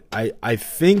know, I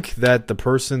think that the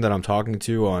person that I'm talking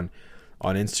to on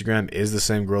Instagram is the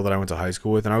same girl that I went to high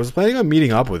school with, and I was planning on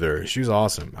meeting up with her. She was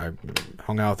awesome. I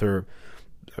hung out with her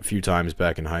a few times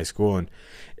back in high school, and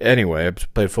anyway, I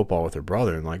played football with her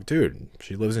brother, and, like, dude,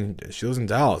 she lives in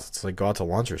Dallas. It's like go out to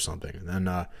lunch or something, and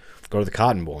then go to the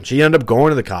Cotton Bowl. And she ended up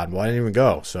going to the Cotton Bowl. I didn't even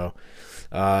go. So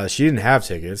she didn't have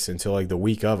tickets until like the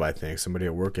week of, I think. Somebody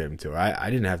at work gave them to her. I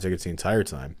didn't have tickets the entire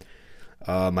time.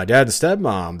 My dad and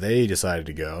stepmom, they decided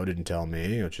to go. Didn't tell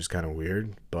me, which is kind of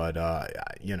weird. But,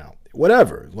 you know,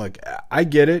 whatever. Like, I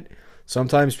get it.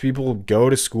 Sometimes people go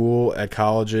to school at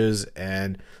colleges,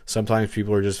 and sometimes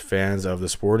people are just fans of the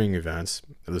sporting events,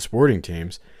 of the sporting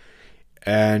teams.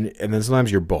 And then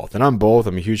sometimes you're both. And I'm both.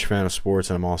 I'm a huge fan of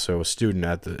sports, and I'm also a student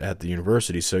at the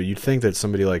university. So you'd think that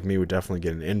somebody like me would definitely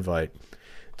get an invite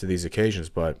to these occasions,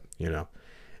 but, you know,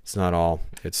 it's not all.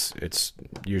 It's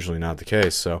usually not the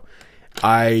case. So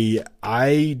I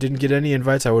didn't get any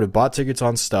invites. I would have bought tickets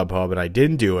on StubHub, and I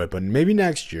didn't do it, but maybe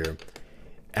next year.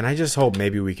 And I just hope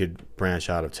maybe we could branch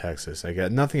out of Texas. I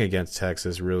got nothing against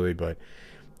Texas, really, but,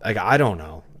 like, I don't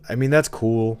know. I mean, that's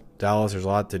cool. Dallas, there's a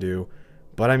lot to do.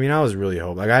 But, I mean, I was really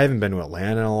hoping. Like, I haven't been to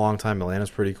Atlanta in a long time. Atlanta's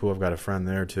pretty cool. I've got a friend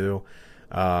there, too,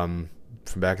 from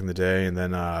back in the day.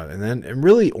 And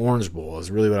really, Orange Bowl is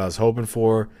really what I was hoping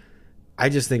for. I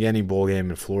just think any bowl game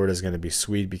in Florida is going to be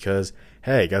sweet because,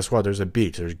 hey, guess what? There's a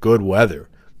beach. There's good weather.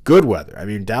 Good weather. I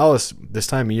mean, Dallas this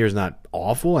time of year is not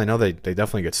awful. I know they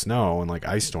definitely get snow and, like,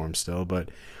 ice storms still. But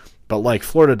like,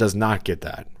 Florida does not get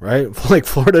that, right? Like,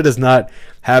 Florida does not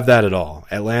have that at all.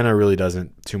 Atlanta really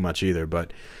doesn't too much either,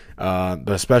 but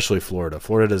especially Florida.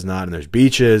 Florida does not, and there's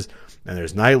beaches, and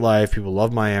there's nightlife. People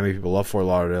love Miami. People love Fort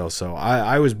Lauderdale. So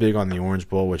I was big on the Orange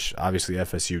Bowl, which obviously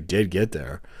FSU did get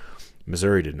there.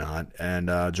 Missouri did not,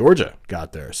 and Georgia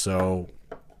got there. So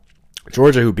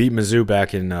Georgia, who beat Mizzou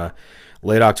back in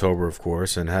late October, of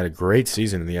course, and had a great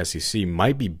season in the SEC,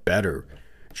 might be better,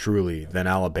 truly, than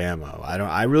Alabama.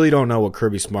 I really don't know what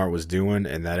Kirby Smart was doing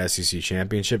in that SEC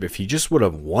championship. If he just would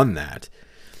have won that,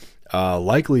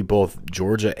 likely both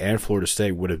Georgia and Florida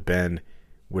State would have been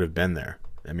there.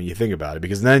 I mean, you think about it,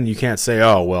 because then you can't say,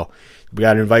 oh, well, we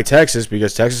got to invite Texas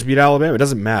because Texas beat Alabama. It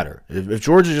doesn't matter. If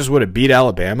Georgia just would have beat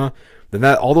Alabama, then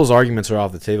all those arguments are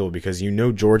off the table, because you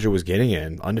know Georgia was getting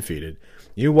in undefeated.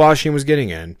 You knew Washington was getting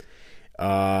in.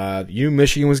 You knew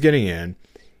Michigan was getting in.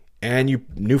 And you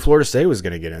knew Florida State was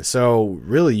going to get in. So,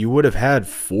 really, you would have had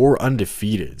 4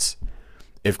 undefeateds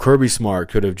if Kirby Smart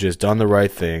could have just done the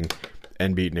right thing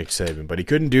and beat Nick Saban. But he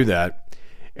couldn't do that,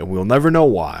 and we'll never know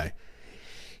why.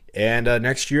 And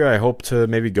next year, I hope to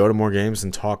maybe go to more games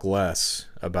and talk less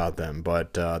about them.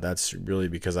 But that's really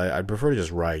because I prefer to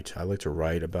just write. I like to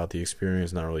write about the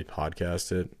experience, not really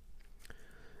podcast it.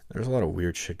 There's a lot of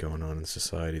weird shit going on in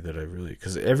society that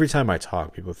because every time I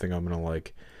talk, people think I'm going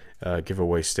to give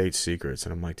away state secrets.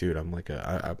 And I'm like, dude,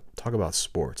 I talk about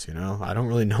sports, you know? I don't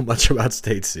really know much about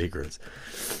state secrets.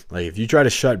 Like, if you try to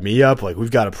shut me up, like,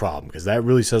 we've got a problem, because that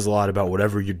really says a lot about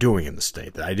whatever you're doing in the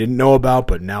state that I didn't know about,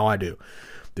 but now I do,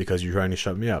 because you're trying to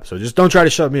shut me up. So just don't try to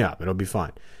shut me up. It'll be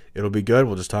fine. It'll be good.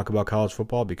 We'll just talk about college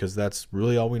football, because that's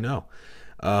really all we know.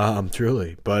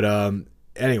 Truly. But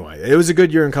anyway, it was a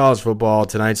good year in college football.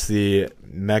 Tonight's the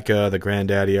Mecca, the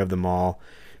Granddaddy of them all,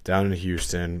 down in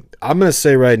Houston. I'm going to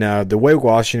say right now, the way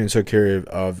Washington took care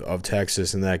of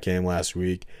Texas in that game last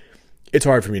week, it's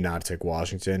hard for me not to take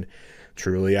Washington,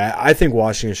 truly. I think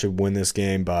Washington should win this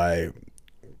game by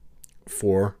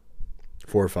 4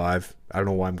 or 5. I don't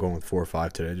know why I'm going with 4 or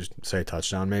 5 today. Just say a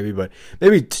touchdown maybe, but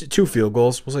maybe 2 field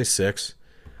goals. We'll say 6.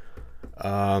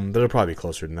 But it'll probably be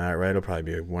closer than that, right? It'll probably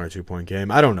be a 1 or 2 point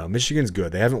game. I don't know. Michigan's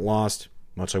good. They haven't lost,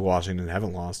 much like Washington. They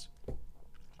haven't lost.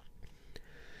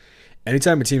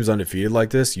 Anytime a team's undefeated like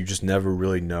this, you just never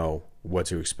really know what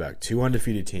to expect. 2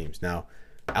 undefeated teams. Now,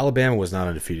 Alabama was not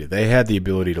undefeated. They had the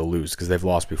ability to lose because they've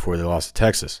lost before. They lost to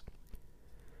Texas.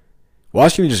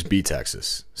 Washington just beat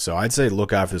Texas. So I'd say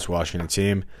look out for this Washington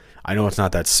team. I know it's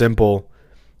not that simple,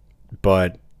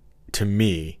 but to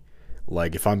me,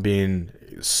 like, if I'm being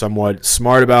somewhat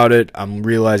smart about it, I'm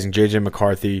realizing J.J.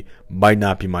 McCarthy might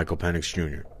not be Michael Penix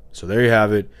Jr. So there you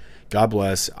have it. God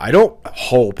bless. I don't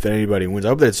hope that anybody wins. I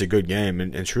hope that it's a good game.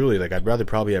 And truly, like, I'd rather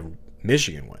probably have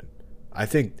Michigan win. I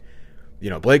think,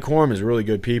 Blake Corum is really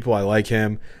good people. I like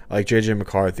him. I like J.J.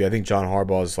 McCarthy. I think John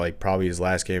Harbaugh is, like, probably his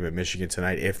last game at Michigan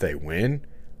tonight if they win.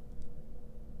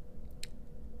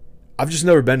 I've just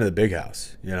never been to the big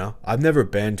house, I've never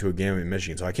been to a game in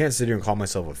Michigan, so I can't sit here and call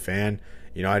myself a fan.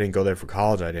 I didn't go there for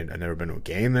college. I've never been to a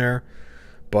game there.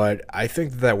 But I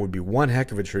think that would be one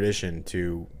heck of a tradition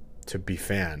to be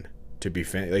fan.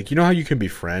 Like, how you can be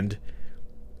friend?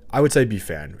 I would say be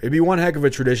fan. It'd be one heck of a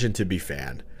tradition to be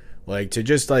fan. Like, to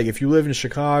just, like, if you live in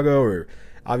Chicago or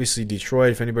obviously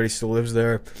Detroit, if anybody still lives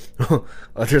there.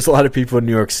 There's a lot of people in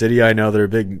New York City I know that are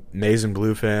big Maize and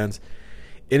Blue fans.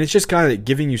 And it's just kind of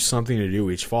giving you something to do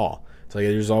each fall. It's like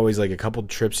there's always, like, a couple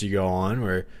trips you go on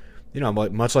where,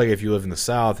 much like if you live in the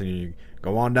South and you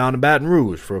go on down to Baton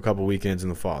Rouge for a couple weekends in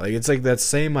the fall. Like, it's like that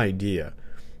same idea.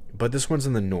 But this one's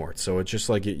in the north, so it's just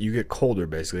like you get colder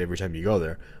basically every time you go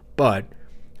there. But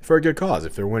for a good cause.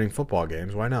 If they're winning football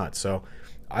games, why not? So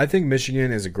I think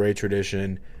Michigan is a great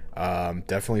tradition.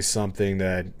 Definitely something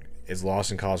that is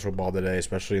lost in college football today,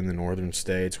 especially in the northern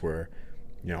states where,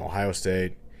 Ohio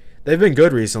State, they've been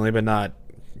good recently, but not,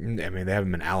 they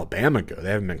haven't been Alabama good. They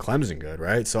haven't been Clemson good,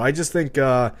 right? So I just think,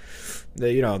 the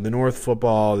North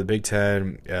football, the Big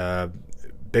Ten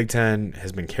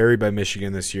has been carried by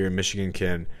Michigan this year. Michigan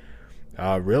can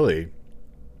really,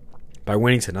 by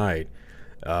winning tonight,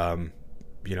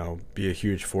 be a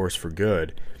huge force for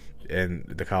good in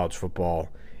the college football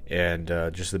and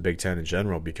just the Big Ten in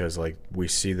general, because, like, we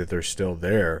see that they're still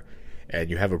there,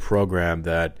 and you have a program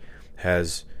that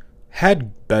has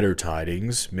had better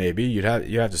tidings. Maybe you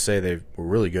have to say they were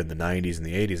really good in the 90s and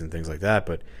the 80s and things like that,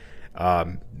 but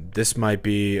this might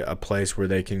be a place where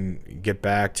they can get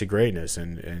back to greatness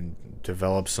and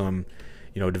develop some,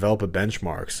 develop a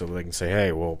benchmark so they can say,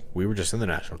 hey, well, we were just in the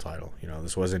national title.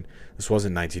 This wasn't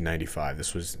 1995.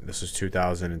 This was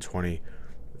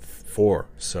 2024.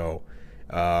 So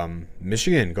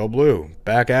Michigan, go blue,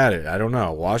 back at it. I don't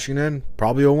know. Washington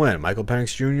probably will win. Michael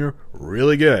Penix Jr.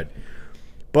 really good,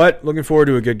 but looking forward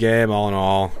to a good game. All in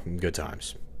all, good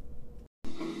times.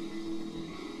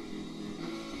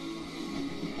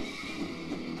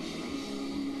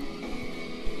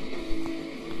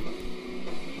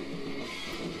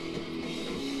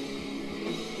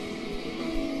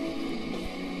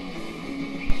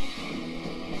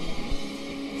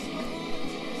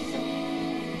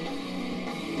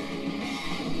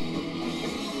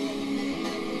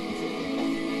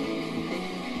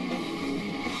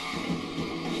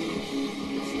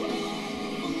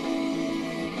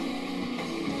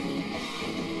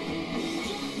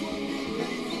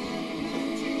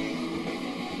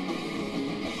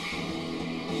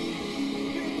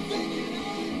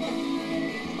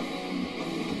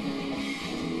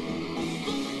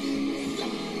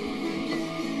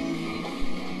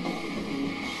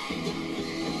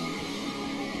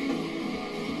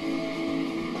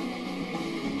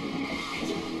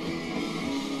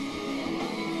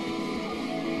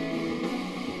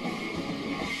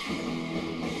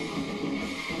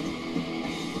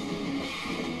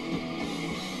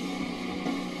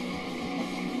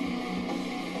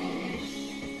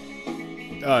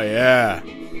 Oh, yeah.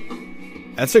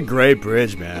 That's a great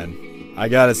bridge, man. I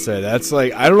gotta say, that's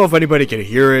like, I don't know if anybody can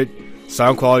hear it.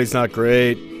 Sound quality's not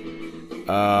great.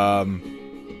 But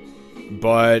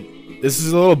this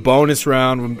is a little bonus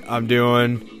round I'm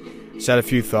doing. Just had a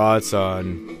few thoughts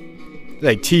on,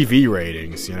 like, TV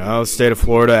ratings, you know? State of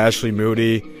Florida, Ashley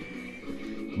Moody.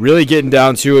 Really getting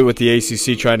down to it with the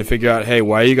ACC, trying to figure out, hey,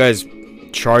 why are you guys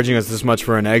charging us this much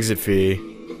for an exit fee?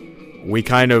 We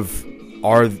kind of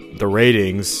are the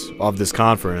ratings of this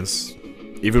conference,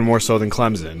 even more so than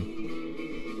Clemson.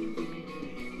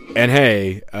 And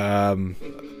hey,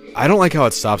 I don't like how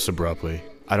it stops abruptly.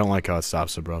 All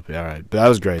right, but that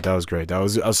was great. That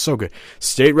was so good.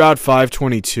 State Route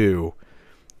 522.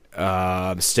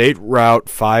 State Route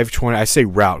 520. I say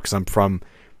route because I'm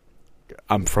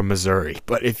from Missouri.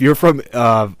 But if you're from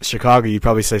Chicago, you'd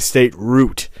probably say State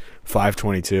Route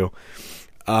 522.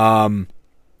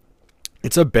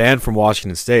 It's a band from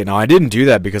Washington State. Now, I didn't do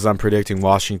that because I'm predicting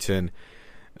Washington,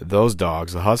 those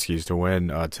dogs, the Huskies, to win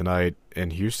tonight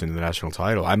in Houston, the national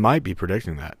title. I might be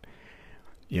predicting that.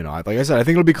 You know, like I said, I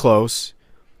think it'll be close.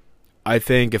 I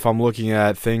think if I'm looking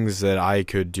at things that I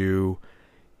could do,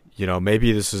 you know,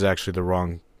 maybe this is actually the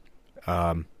wrong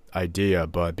idea,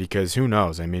 but because who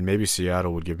knows? I mean, maybe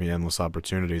Seattle would give me endless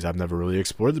opportunities. I've never really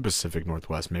explored the Pacific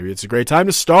Northwest. Maybe it's a great time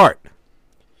to start.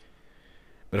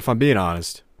 But if I'm being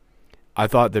honest, I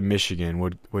thought that Michigan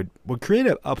would create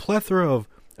a plethora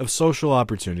of social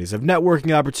opportunities, of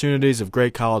networking opportunities, of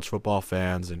great college football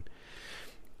fans, and,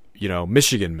 you know,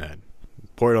 Michigan men.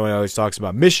 Portland always talks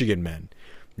about Michigan men,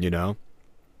 you know.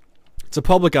 It's a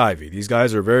public ivy. These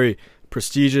guys are very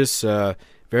prestigious,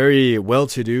 very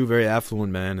well-to-do, very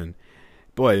affluent men, and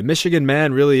boy, the Michigan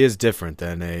man really is different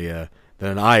than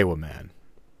an Iowa man.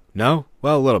 No?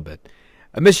 Well, a little bit.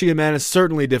 A Michigan man is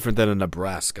certainly different than a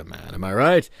Nebraska man. Am I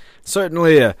right?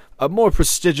 Certainly a more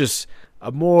prestigious,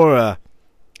 a more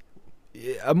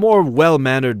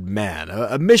well-mannered man.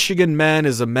 A Michigan man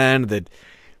is a man that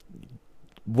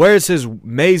wears his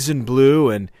maize and blue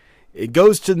and it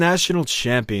goes to national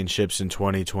championships in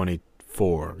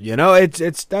 2024. You know,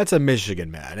 that's a Michigan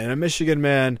man, and a Michigan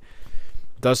man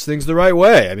does things the right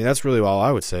way. I mean, that's really all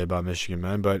I would say about Michigan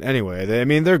men. But anyway,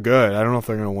 they're good. I don't know if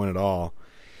they're going to win at all.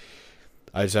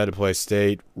 I just had to play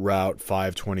State Route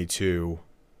 522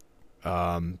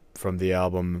 from the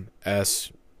album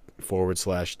S/T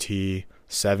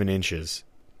 7 inches.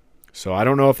 So I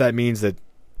don't know if that means that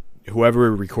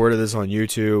whoever recorded this on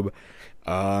YouTube,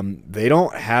 they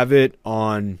don't have it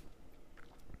on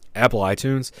Apple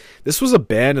iTunes. This was a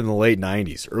band in the late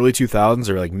 90s, early 2000s,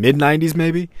 or like mid 90s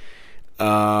maybe.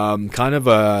 I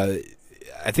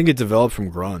think it developed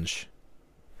from grunge.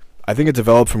 I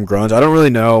don't really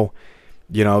know.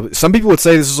 You know, some people would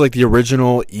say this is like the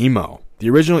original emo. The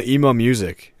original emo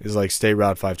music is like State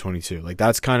Route 522. Like,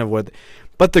 that's kind of what...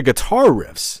 But the guitar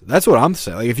riffs, that's what I'm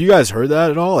saying. Like, if you guys heard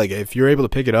that at all, like, if you're able to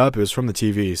pick it up, it was from the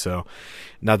TV, so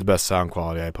not the best sound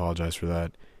quality. I apologize for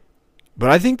that. But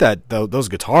I think that those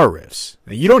guitar riffs,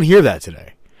 you don't hear that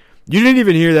today. You didn't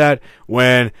even hear that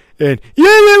when... You didn't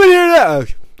even hear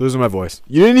that... losing my voice.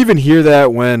 You didn't even hear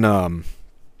that when...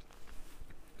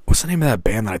 What's the name of that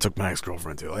band that I took my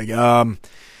ex-girlfriend to? Like,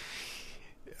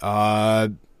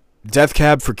 Death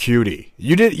Cab for Cutie.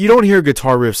 You don't hear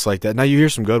guitar riffs like that. Now you hear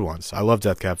some good ones. I love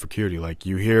Death Cab for Cutie. Like,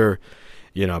 you hear,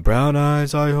 you know, Brown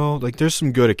Eyes I Hold. Like, there's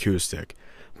some good acoustic.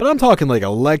 But I'm talking like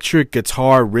electric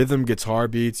guitar, rhythm guitar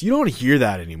beats. You don't hear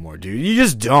that anymore, dude. You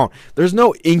just don't. There's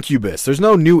no Incubus. There's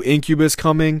no new Incubus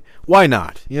coming. Why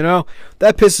not? You know?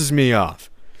 That pisses me off.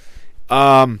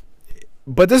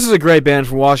 But this is a great band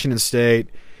from Washington State.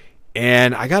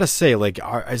 And I gotta say, like,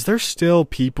 is there still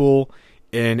people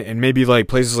in maybe like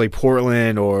places like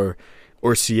Portland or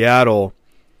Seattle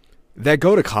that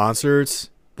go to concerts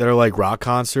that are like rock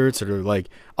concerts that are like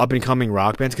up and coming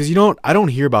rock bands? Because I don't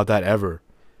hear about that ever.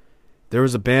 There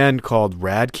was a band called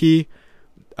Radkey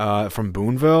from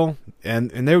Boonville, and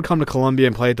they would come to Columbia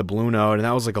and play at the Blue Note, and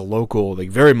that was like a local, like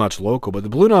very much local. But the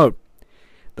Blue Note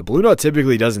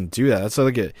typically doesn't do that. That's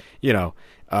like a, you know.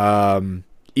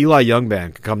 Eli Young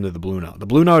Band can come to the Blue Note. The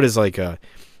Blue Note is like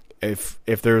if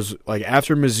there's like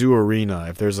after Mizzou Arena,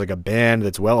 if there's like a band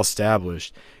that's well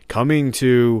established coming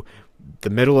to the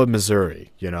middle of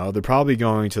Missouri, you know, they're probably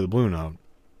going to the Blue Note.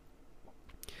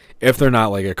 If they're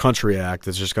not like a country act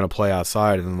that's just going to play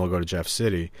outside and then they'll go to Jeff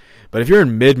City. But if you're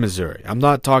in mid-Missouri, I'm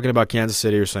not talking about Kansas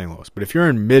City or St. Louis, but if you're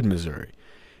in mid-Missouri,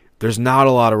 there's not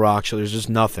a lot of rock show. There's just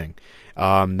nothing.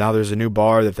 Now there's a new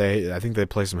bar that I think they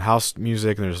play some house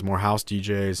music, and there's more house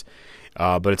DJs.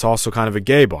 But it's also kind of a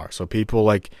gay bar. So people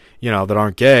like, you know, that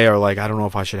aren't gay are like, I don't know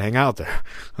if I should hang out there.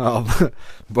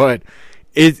 But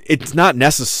it's not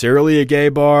necessarily a gay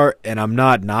bar, and I'm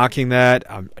not knocking that.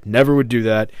 I never would do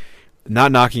that.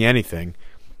 Not knocking anything,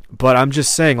 but I'm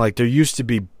just saying, like, there used to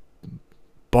be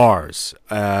bars,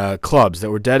 clubs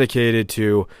that were dedicated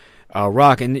to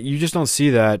rock, and you just don't see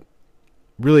that.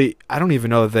 Really, I don't even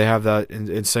know that they have that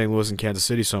in St. Louis and Kansas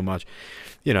City so much.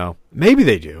 You know, maybe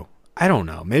they do. I don't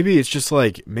know. Maybe it's just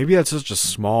like, maybe that's such a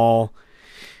small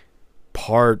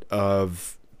part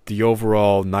of the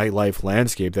overall nightlife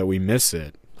landscape that we miss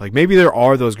it. Like, maybe there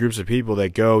are those groups of people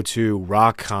that go to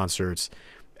rock concerts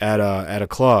at a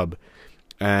club,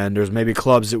 and there's maybe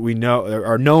clubs that we know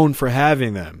are known for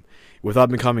having them with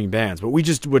up-and-coming bands, but we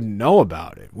just wouldn't know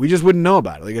about it. We just wouldn't know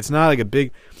about it. Like, it's not like a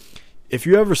big... If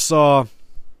you ever saw...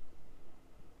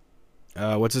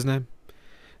 what's his name?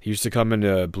 He used to come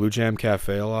into Blue Jam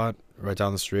Cafe a lot, right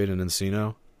down the street in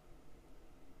Encino.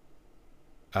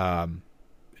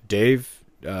 Dave,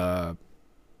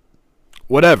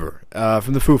 whatever,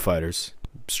 from the Foo Fighters.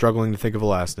 Struggling to think of a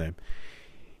last name.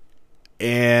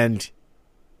 And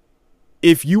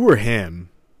if you were him,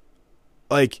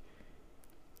 like,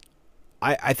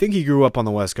 I think he grew up on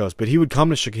the West Coast, but he would come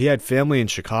to Chicago. He had family in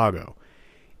Chicago.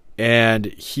 And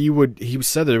he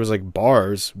said that there was like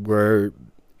bars where,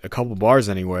 a couple bars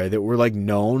anyway, that were like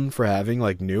known for having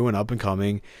like new and up and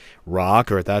coming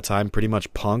rock, or at that time pretty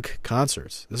much punk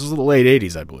concerts. This was the late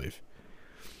 80s, I believe.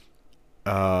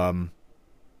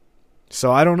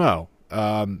 So I don't know.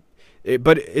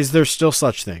 But is there still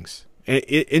such things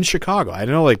in Chicago? I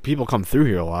know like people come through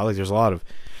here a lot. Like there's a lot of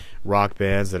rock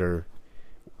bands that are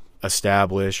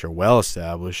established or well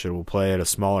established that will play at a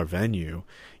smaller venue.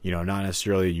 You know, not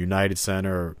necessarily a United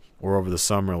Center or over the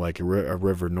summer like a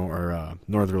River or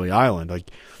Northerly Island. Like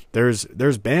there's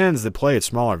bands that play at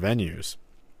smaller venues.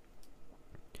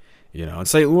 You know, in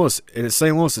St. Louis,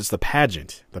 it's the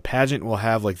Pageant. The Pageant will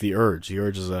have like the Urge. The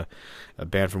Urge is a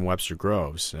band from Webster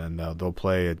Groves, and they'll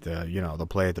play at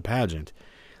the Pageant,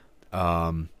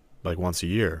 like once a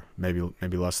year, maybe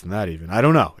less than that even. I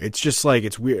don't know. It's just like,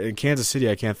 it's weird. In Kansas City,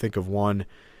 I can't think of one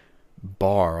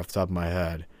bar off the top of my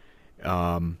head.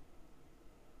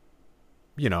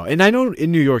 You know, and I know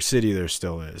in New York City there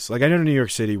still is. Like I know New York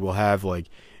City will have like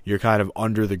your kind of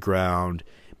under the ground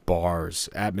bars,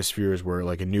 atmospheres where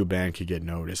like a new band could get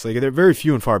noticed. Like they're very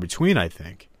few and far between, I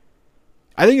think.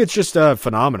 I think it's just a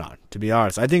phenomenon, to be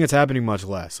honest. I think it's happening much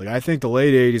less. Like I think the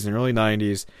late 80s and early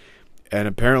 90s, and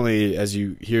apparently as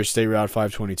you hear State Route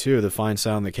 522, the fine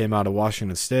sound that came out of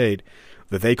Washington State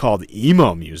that they called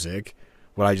emo music,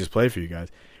 what I just played for you guys.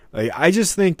 Like I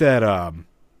just think that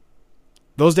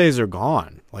those days are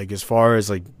gone. Like as far as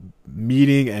like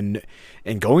meeting and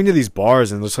going to these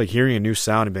bars and just like hearing a new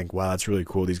sound and being, wow, that's really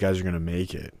cool. These guys are gonna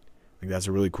make it. Like that's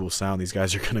a really cool sound. These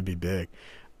guys are gonna be big.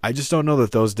 I just don't know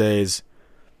that those days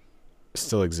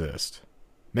still exist.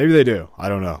 Maybe they do. I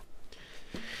don't know.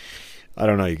 I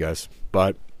don't know, you guys.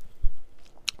 But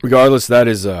regardless, that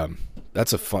is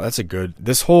that's a good.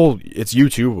 This whole, it's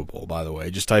YouTubeable, by the way.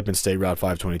 Just type in State Route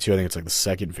 522. I think it's like the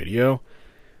second video.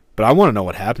 But I want to know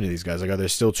what happened to these guys. Like, are they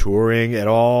still touring at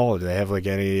all? Or do they have like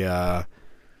any?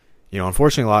 You know,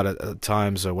 unfortunately, a lot of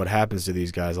times, what happens to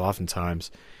these guys,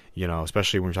 oftentimes, you know,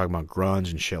 especially when we're talking about grunge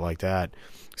and shit like that.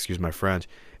 Excuse my French.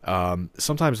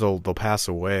 Sometimes they'll pass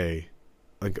away.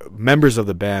 Like members of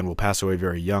the band will pass away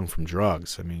very young from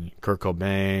drugs. I mean, Kurt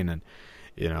Cobain, and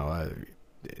you know,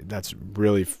 that's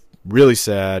really, really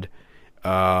sad.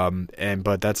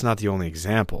 But that's not the only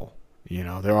example. You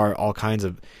know, there are all kinds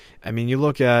of. I mean, you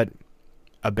look at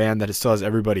a band that still has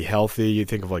everybody healthy. You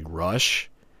think of like Rush,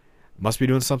 must be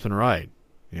doing something right.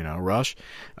 You know, Rush,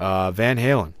 Van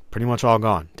Halen, pretty much all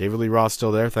gone. David Lee Roth's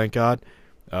still there, thank God.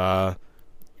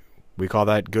 We call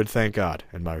that good, thank God,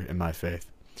 in my faith.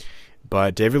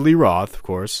 But David Lee Roth, of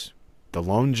course, the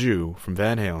lone Jew from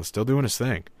Van Halen, still doing his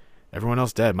thing. Everyone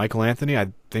else dead. Michael Anthony,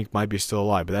 I think, might be still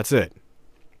alive, but that's it.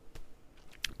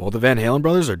 Both the Van Halen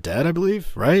brothers are dead, I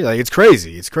believe, right? Like, it's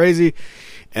crazy. It's crazy.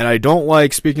 And I don't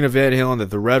like, speaking of Van Halen, that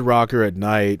the Red Rocker at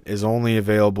Night is only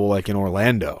available, like, in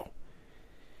Orlando.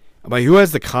 I'm like, who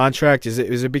has the contract? Is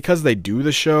it because they do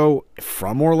the show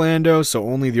from Orlando, so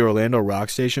only the Orlando Rock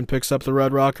Station picks up the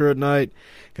Red Rocker at Night?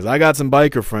 Because I got some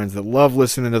biker friends that love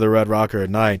listening to the Red Rocker at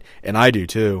Night, and I do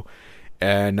too.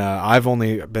 And I've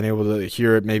only been able to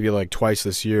hear it maybe like twice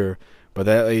this year. But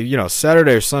that, you know,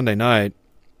 Saturday or Sunday night,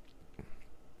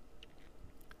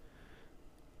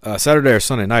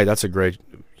 that's a great,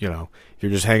 you know, if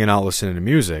you're just hanging out listening to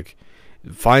music.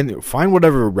 Find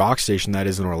whatever rock station that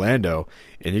is in Orlando,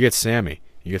 and you get Sammy.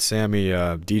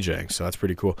 DJing, so that's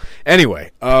pretty cool.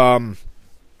 Anyway, where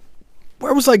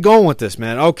was I going with this,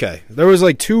 man? Okay, there was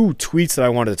like two tweets that I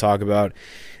wanted to talk about.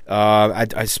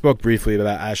 I spoke briefly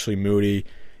about Ashley Moody.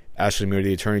 Ashley Moody,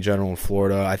 the Attorney General in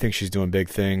Florida. I think she's doing big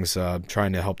things,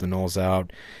 trying to help the Noles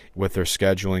out with their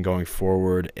scheduling going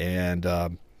forward, and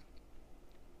what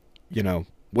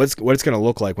it's going to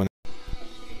look like when.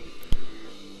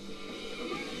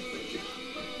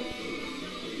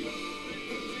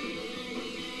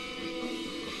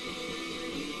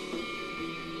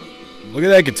 Look at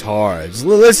that guitar. Just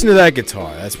listen to that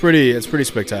guitar. It's pretty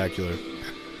spectacular.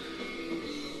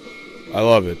 I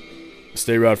love it.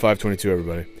 State Route 522,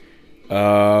 everybody.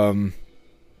 So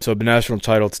the national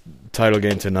title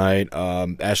game tonight.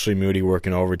 Ashley Moody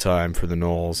working overtime for the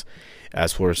Noles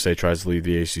as Florida State tries to leave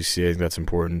the ACC. I think that's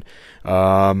important.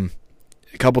 A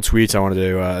couple tweets I wanted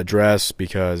to address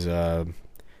because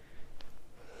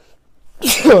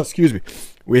excuse me.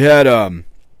 We had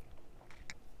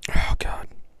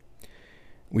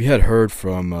we had heard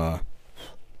from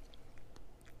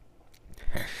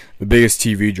the biggest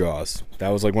TV draws. That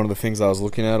was like one of the things I was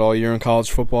looking at all year in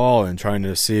college football and trying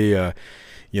to see,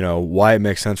 why it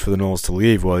makes sense for the Noles to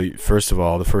leave. Well, first of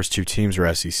all, the first two teams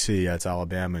are SEC. That's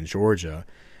Alabama and Georgia.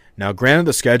 Now, granted,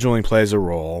 the scheduling plays a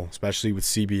role, especially with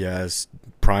CBS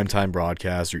primetime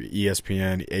broadcast or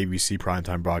ESPN, ABC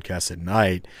primetime broadcast at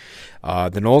night.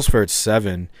 The Noles fared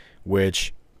 7,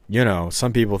 which,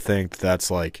 some people think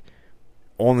that's like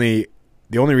the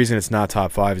only reason it's not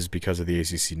top 5 is because of the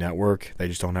ACC network. They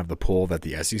just don't have the pull that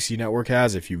the SEC network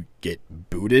has if you get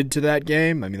booted to that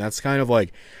game. I mean, that's kind of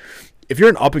like, if you're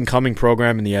an up-and-coming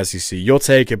program in the SEC, you'll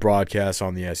take a broadcast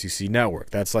on the SEC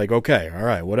network. That's like, okay, all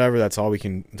right, whatever. That's all we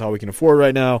can afford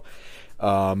right now.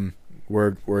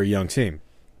 We're a young team.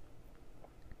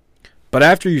 But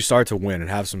after you start to win and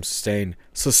have some sustained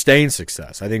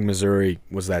success, I think Missouri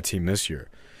was that team this year.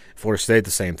 Florida State,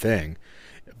 the same thing,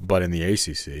 but in the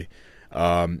ACC.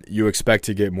 You expect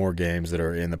to get more games that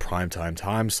are in the primetime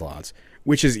time slots,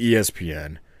 which is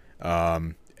ESPN.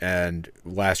 And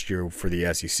last year for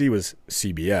the SEC was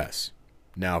CBS.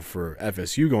 Now for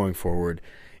FSU going forward,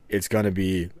 it's going to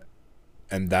be,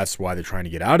 and that's why they're trying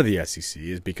to get out of the SEC,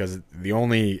 is because the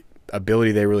only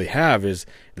ability they really have is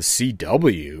the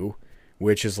CW,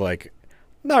 which is like,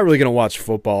 not really going to watch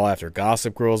football after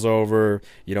Gossip Girl's over,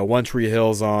 One Tree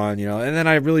Hill's on, and then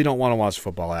I really don't want to watch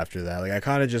football after that. Like, I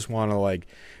kind of just want to,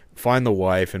 find the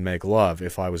wife and make love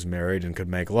if I was married and could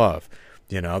make love,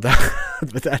 but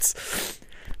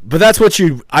that's what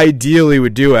you ideally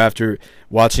would do after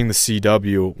watching the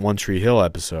CW One Tree Hill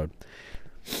episode.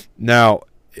 Now,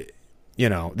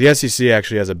 the SEC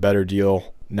actually has a better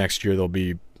deal next year. They'll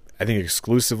be, I think,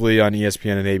 exclusively on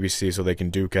ESPN and ABC, so they can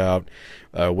duke out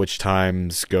which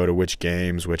times go to which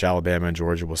games, which Alabama and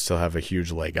Georgia will still have a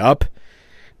huge leg up.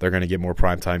 They're going to get more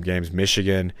primetime games.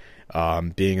 Michigan,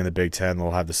 being in the Big Ten, they'll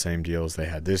have the same deal as they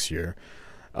had this year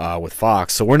with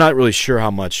Fox. So we're not really sure how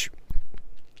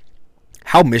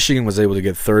Michigan was able to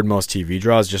get third most TV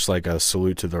draws, just like a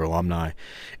salute to their alumni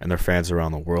and their fans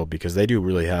around the world, because they do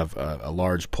really have a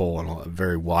large pull and a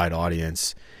very wide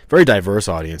audience, very diverse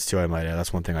audience too, I might add.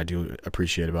 That's one thing I do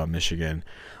appreciate about Michigan,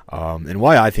 and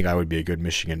why I think I would be a good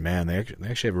Michigan man. They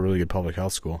actually have a really good public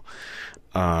health school,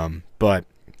 but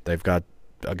they've got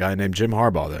a guy named Jim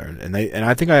Harbaugh there, and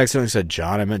I think I accidentally said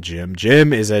John. I meant Jim.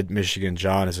 Jim is at Michigan.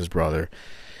 John is his brother,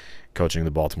 coaching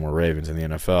the Baltimore Ravens in the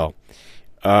NFL.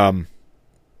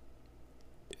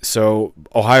 So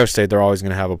Ohio State, they're always going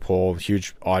to have a pull,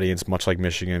 huge audience, much like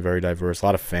Michigan, very diverse, a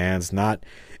lot of fans, not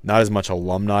as much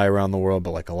alumni around the world, but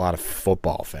like a lot of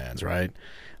football fans, right?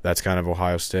 That's kind of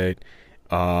Ohio State.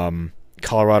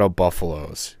 Colorado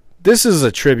Buffaloes. This is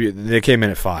a tribute. They came in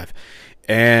at 5.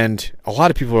 And a lot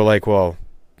of people are like, well,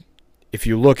 if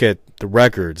you look at the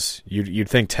records, you'd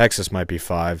think Texas might be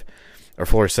 5 or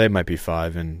Florida State might be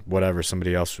 5 and whatever,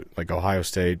 somebody else like Ohio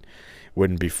State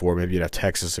wouldn't be 4. Maybe you'd have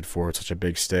Texas at 4. It's such a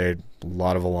big state. A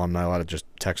lot of alumni, a lot of just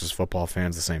Texas football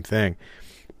fans, the same thing.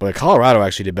 But Colorado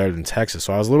actually did better than Texas,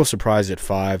 so I was a little surprised at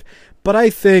 5. But I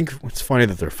think it's funny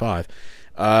that they're 5.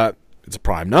 It's a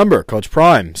prime number, Coach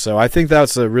Prime. So I think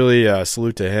that's a really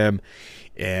salute to him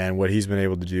and what he's been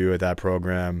able to do at that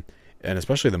program, and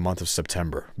especially the month of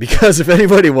September. Because if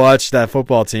anybody watched that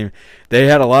football team, they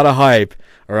had a lot of hype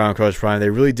around Coach Prime. They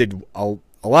really did a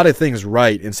lot of things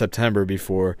right in September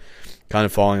before kind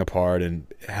of falling apart and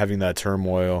having that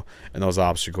turmoil and those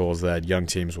obstacles that young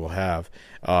teams will have.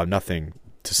 Nothing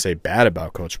to say bad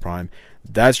about Coach Prime.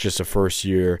 That's just a first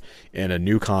year in a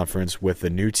new conference with a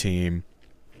new team.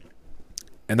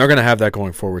 And they're going to have that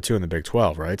going forward too in the Big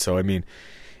 12, right? So, I mean,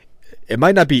 it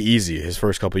might not be easy his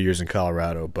first couple of years in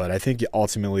Colorado, but I think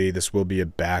ultimately this will be a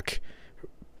back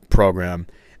program.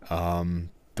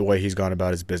 the way he's gone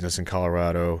about his business in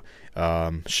Colorado.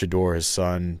 Shador, his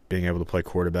son, being able to play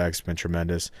quarterback has been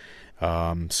tremendous.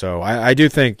 So I do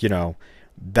think,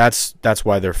 that's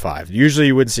why they're 5. Usually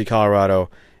you wouldn't see Colorado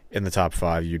in the top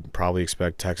 5. You'd probably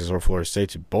expect Texas or Florida State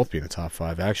to both be in the top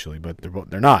 5, actually, but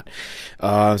they're not.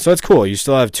 So it's cool. You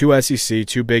still have 2 SEC,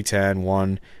 2 Big Ten,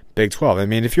 1 Big 12. I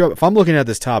mean, if I'm looking at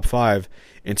this top 5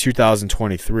 in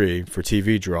 2023 for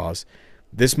TV draws,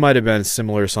 this might have been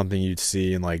similar to something you'd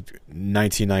see in like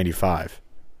 1995,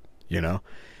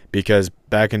 because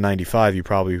back in 95 you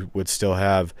probably would still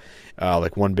have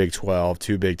like 1 Big 12,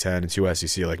 2 Big 10, and 2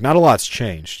 SEC. Like, not a lot's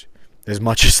changed as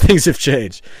much as things have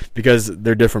changed because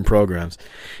they're different programs.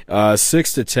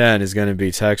 6 to 10 is going to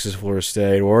be Texas, Florida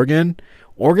State, Oregon.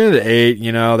 Oregon at 8,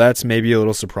 that's maybe a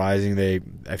little surprising.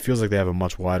 It feels like they have a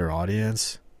much wider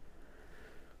audience,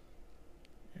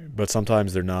 but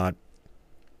sometimes they're not.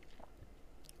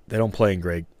 They don't play in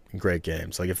great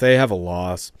games. Like, if they have a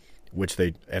loss, which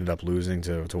they ended up losing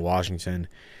to Washington,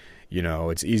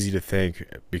 it's easy to think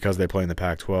because they play in the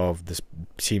Pac-12, this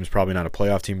team's probably not a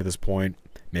playoff team at this point.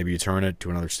 Maybe you turn it to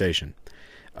another station.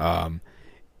 And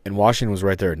Washington was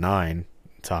right there at 9,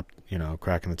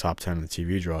 cracking the top 10 in the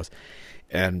TV draws.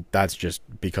 And that's just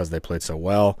because they played so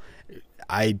well.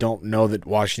 I don't know that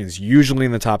Washington's usually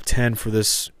in the top 10 for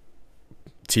this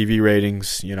TV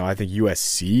ratings. I think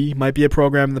USC might be a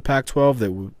program in the Pac-12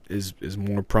 that is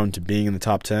more prone to being in the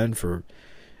top 10 for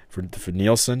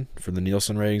Nielsen, for the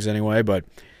Nielsen ratings anyway. But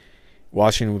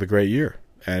Washington with a great year,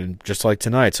 and just like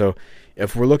tonight. So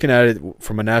if we're looking at it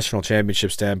from a national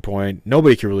championship standpoint,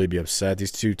 nobody can really be upset.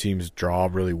 These two teams draw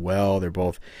really well. They're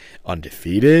both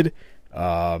undefeated.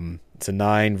 It's a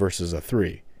 9 versus a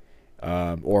 3,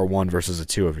 or 1 versus a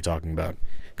 2 if you're talking about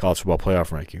college football playoff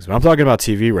rankings. But I'm talking about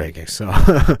TV rankings. So,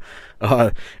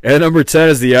 and number 10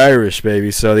 is the Irish,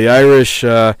 baby. So the Irish,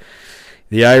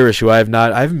 who I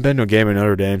haven't been to a game in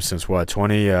Notre Dame since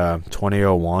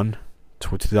 2001,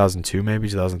 2002 maybe,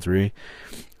 2003.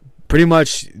 Pretty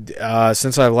much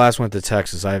since I last went to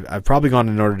Texas. I've probably gone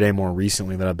to Notre Dame more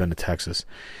recently than I've been to Texas,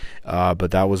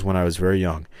 but that was when I was very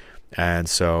young, and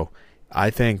so I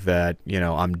think that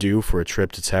I'm due for a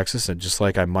trip to Texas, and just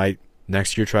like I might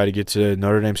next year try to get to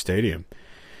Notre Dame Stadium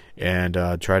and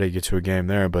try to get to a game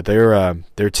there. But they're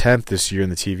 10th this year in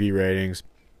the TV ratings.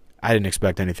 I didn't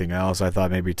expect anything else. I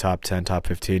thought maybe top 10, top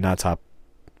 15, not top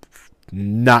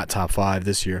 5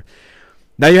 this year.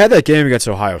 Now, you had that game against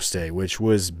Ohio State, which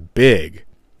was big.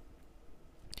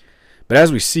 But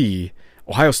as we see,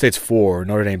 Ohio State's 4,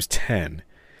 Notre Dame's 10.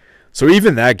 So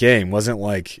even that game wasn't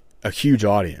like a huge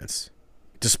audience.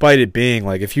 Despite it being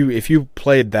like, if you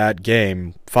played that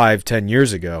game 5-10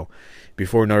 years ago,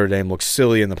 before Notre Dame looked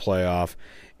silly in the playoff,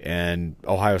 and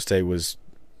Ohio State was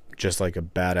just like a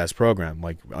badass program,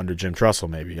 like under Jim Tressel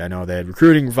maybe. I know they had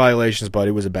recruiting violations, but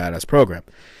it was a badass program.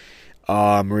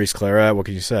 Maurice Claret, what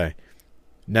can you say?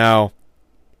 Now,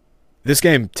 this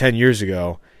game 10 years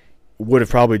ago would have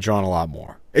probably drawn a lot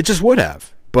more. It just would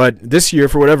have. But this year,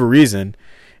 for whatever reason,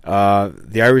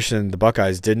 the Irish and the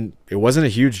Buckeyes it wasn't a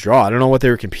huge draw. I don't know what they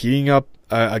were competing up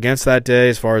against that day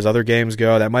as far as other games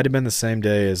go. That might have been the same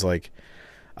day as, like,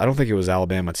 I don't think it was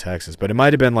Alabama, Texas, but it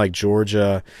might have been like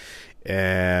Georgia,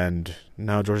 and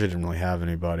no, Georgia didn't really have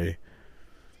anybody.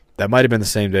 That might have been the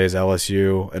same day as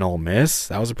LSU and Ole Miss.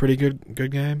 That was a pretty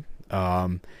good game.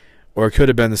 Or it could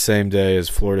have been the same day as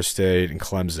Florida State and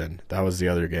Clemson. That was the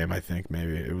other game, I think.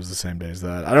 Maybe it was the same day as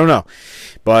that. I don't know.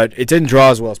 But it didn't draw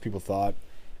as well as people thought.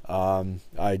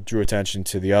 I drew attention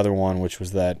to the other one, which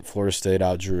was that Florida State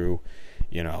outdrew,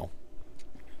 the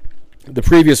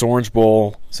previous Orange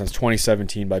Bowl since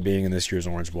 2017 by being in this year's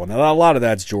Orange Bowl. Now, a lot of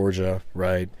that's Georgia,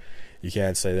 right? You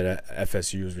can't say that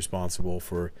FSU is responsible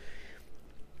for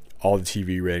all the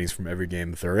TV ratings from every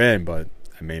game that they're in, but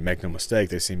I mean, make no mistake,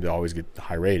 they seem to always get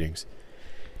high ratings.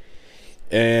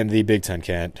 And the Big Ten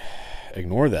can't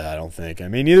ignore that, I don't think. I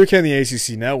mean, neither can the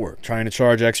ACC network. Trying to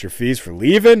charge extra fees for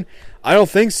leaving? I don't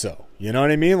think so. You know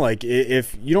what I mean? Like,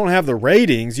 if you don't have the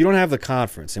ratings, you don't have the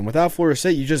conference. And without Florida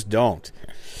State, you just don't.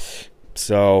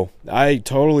 So I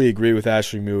totally agree with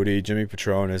Ashley Moody, Jimmy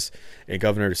Petronis, and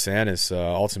Governor DeSantis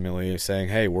ultimately saying,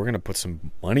 hey, we're going to put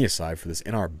some money aside for this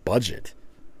in our budget.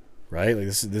 Right? Like,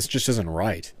 this just isn't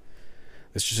right.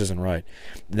 This just isn't right.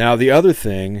 Now, the other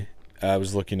thing I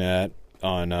was looking at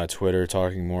on Twitter,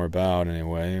 talking more about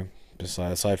anyway,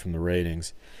 aside from the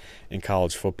ratings in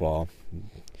college football,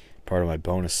 part of my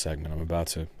bonus segment, I'm about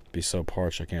to be so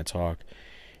parched I can't talk.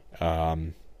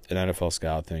 An NFL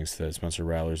scout thinks that Spencer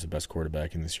Rattler is the best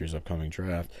quarterback in this year's upcoming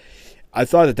draft. I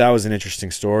thought that was an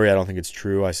interesting story. I don't think it's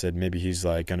true. I said maybe he's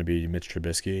like going to be Mitch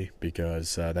Trubisky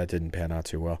because that didn't pan out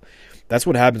too well. That's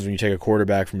what happens when you take a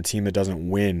quarterback from a team that doesn't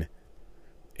win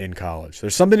in college.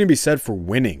 There's something to be said for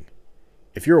winning.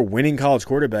 If you're a winning college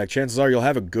quarterback, chances are you'll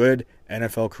have a good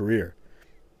NFL career.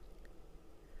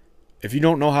 If you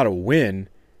don't know how to win,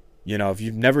 if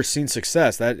you've never seen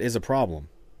success, that is a problem.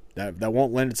 That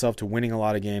won't lend itself to winning a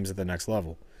lot of games at the next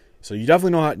level. So you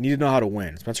definitely need to know how to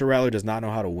win. Spencer Rattler does not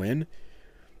know how to win.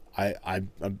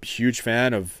 I'm a huge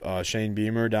fan of Shane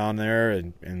Beamer down there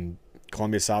in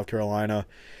Columbia, South Carolina.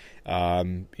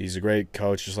 He's a great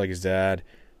coach, just like his dad.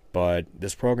 But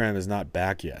this program is not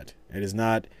back yet. It is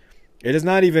not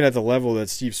even at the level that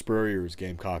Steve Spurrier's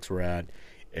Gamecocks were at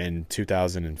in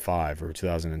 2005 or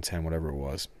 2010, whatever it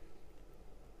was.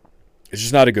 It's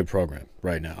just not a good program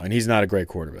right now, and he's not a great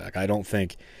quarterback. I don't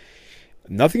think –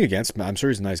 nothing against him. I'm sure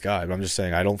he's a nice guy, but I'm just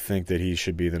saying I don't think that he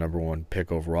should be the number one pick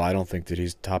overall. I don't think that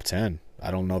he's top 10. I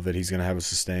don't know that he's going to have a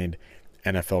sustained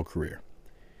NFL career.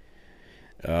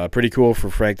 Pretty cool for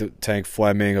Frank the Tank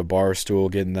Fleming of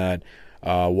Barstool getting that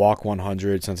walk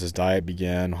 100 since his diet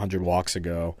began 100 walks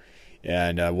ago,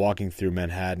 and walking through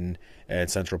Manhattan and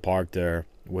Central Park there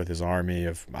with his army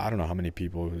of I don't know how many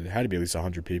people. There had to be at least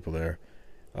 100 people there.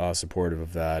 Supportive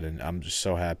of that, and I'm just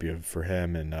so happy for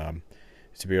him. And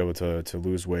to be able to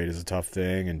lose weight is a tough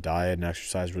thing, and diet and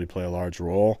exercise really play a large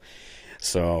role.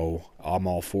 So I'm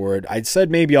all for it. I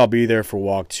said maybe I'll be there for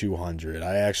walk 200.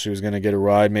 I actually was going to get a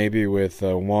ride maybe with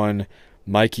one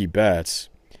Mikey Betts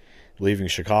leaving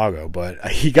Chicago, but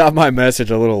he got my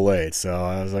message a little late, so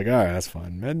I was like, all right, that's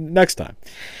fine. And next time.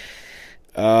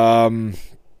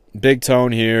 Big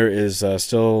Tone here is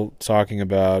still talking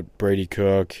about Brady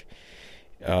Cook.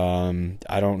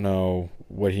 I don't know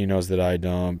what he knows that I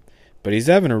don't, but he's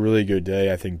having a really good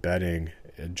day. I think betting,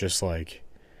 just like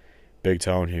Big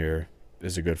Tone here,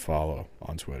 is a good follow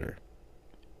on Twitter.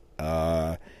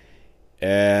 And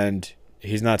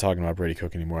he's not talking about Brady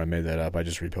Cook anymore. I made that up. I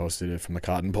just reposted it from the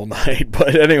Cotton Bowl night.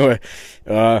 But anyway,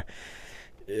 there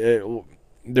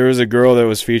was a girl that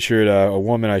was featured, a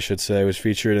woman I should say, was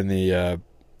featured in the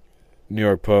New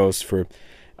York Post for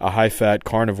a high-fat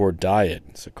carnivore diet.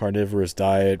 It's a carnivorous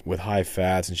diet with high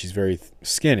fats, and she's very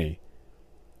skinny.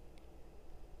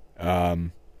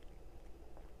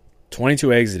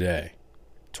 22 eggs a day.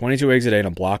 22 eggs a day and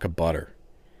a block of butter.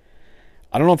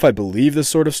 I don't know if I believe this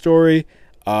sort of story.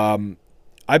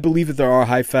 I believe that there are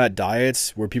high-fat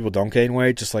diets where people don't gain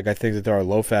weight, just like I think that there are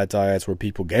low-fat diets where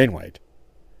people gain weight.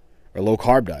 Or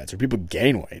low-carb diets where people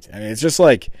gain weight. I mean, it's just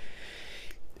like...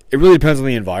 It really depends on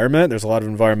the environment. There's a lot of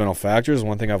environmental factors.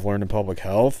 One thing I've learned in public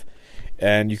health.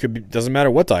 And doesn't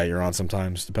matter what diet you're on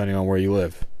sometimes, depending on where you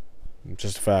live. It's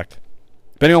just a fact.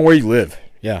 Depending on where you live.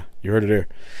 Yeah, you heard it here.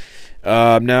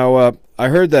 Now, I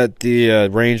heard that the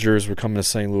Rangers were coming to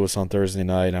St. Louis on Thursday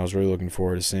night, and I was really looking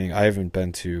forward to seeing. I haven't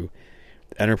been to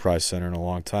Enterprise Center in a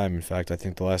long time. In fact, I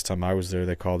think the last time I was there,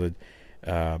 they called it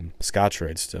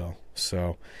Scottrade still.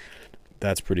 So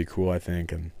that's pretty cool, I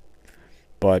think.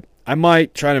 But I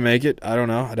might try to make it. I don't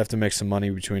know. I'd have to make some money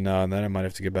between now and then. I might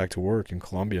have to get back to work in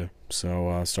Columbia.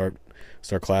 So start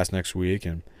class next week,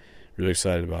 and really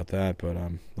excited about that. But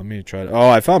let me try to. Oh,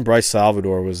 I found Bryce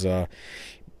Salvador was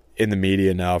in the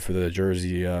media now for the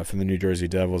New Jersey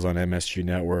Devils on MSG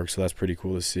Network. So that's pretty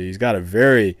cool to see. He's got a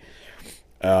very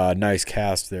nice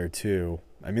cast there too.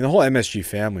 I mean, the whole MSG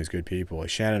family is good people.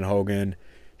 Like Shannon Hogan,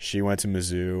 she went to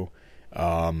Mizzou.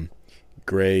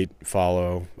 Great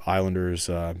follow. Islanders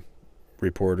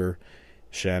reporter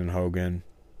Shannon Hogan.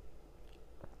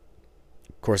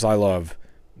 Of course, I love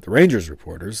the Rangers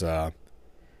reporters,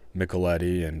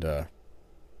 Micheletti and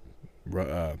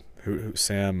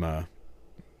Sam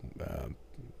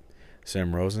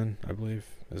Rosen, I believe.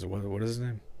 What is his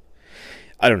name?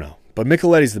 I don't know. But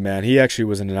Micheletti's the man. He actually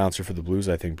was an announcer for the Blues,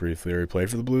 I think, briefly. Or he played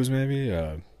for the Blues, maybe.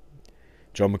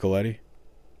 Joe Micheletti.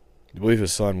 I believe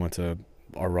his son went to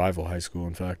our rival high school,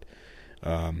 in fact.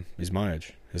 He's my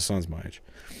age. His son's my age.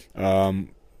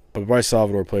 But Bryce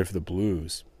Salvador played for the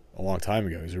Blues a long time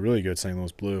ago. He's a really good St.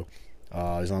 Louis Blue.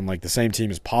 He's on like the same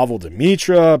team as Pavel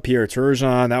Demitra, Pierre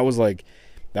Turgeon.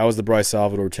 That was the Bryce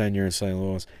Salvador tenure in St.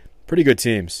 Louis. Pretty good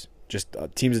teams. Just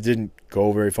teams that didn't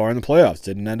go very far in the playoffs,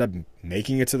 didn't end up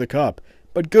making it to the Cup.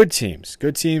 But good teams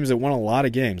that won a lot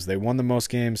of games. They won the most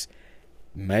games,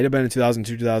 might have been in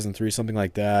 2002, 2003, something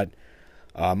like that.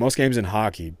 Most games in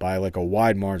hockey by like a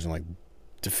wide margin. Like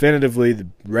definitively the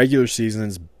regular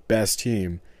season's best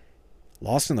team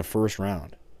lost in the first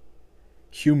round.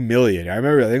 Humiliating. I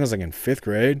remember, I think it was like in 5th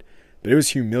grade, but it was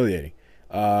humiliating.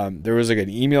 There was like an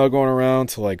email going around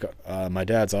to like my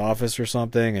dad's office or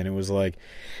something, and it was like,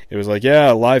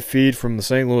 yeah, live feed from the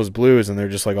St. Louis Blues, and they're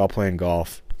just like all playing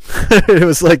golf. It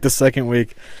was like the second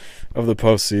week of the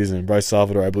postseason. Bryce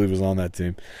Salvador, I believe, was on that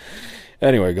team.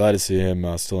 Anyway, glad to see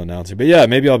him still announcing. But yeah,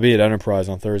 maybe I'll be at Enterprise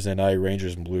on Thursday night.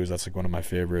 Rangers and Blues. That's like one of my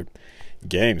favorite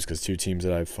games because two teams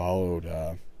that I've followed,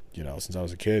 since I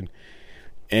was a kid.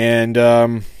 And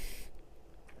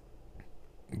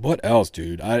what else,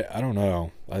 dude? I don't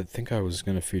know. I think I was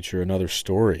going to feature another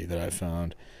story that I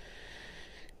found.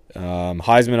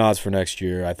 Heisman odds for next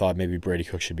year. I thought maybe Brady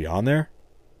Cook should be on there.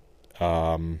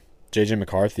 J.J.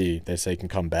 McCarthy, they say, can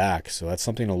come back, so that's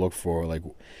something to look for.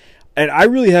 And I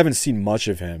really haven't seen much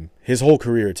of him his whole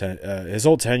career, his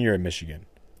whole tenure at Michigan.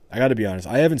 I got to be honest.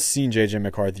 I haven't seen J.J.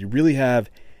 McCarthy really have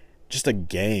just a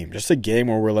game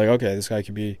where we're like, okay, this guy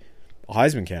could be a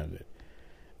Heisman candidate.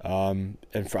 I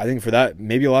think for that,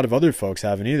 maybe a lot of other folks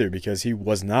haven't either because he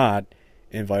was not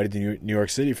invited to New York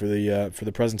City for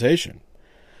the presentation.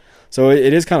 So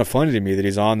it is kind of funny to me that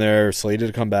he's on there, slated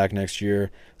to come back next year.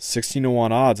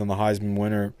 16-1 odds on the Heisman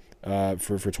winner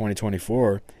for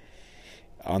 2024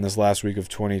 on this last week of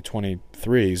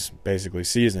 2023's basically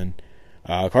season.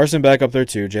 Carson back up there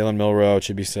too. Jalen Milroe, it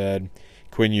should be said.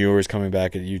 Quinn Ewers coming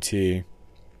back at UT. He'll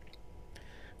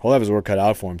have his work cut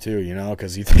out for him too,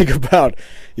 because you think about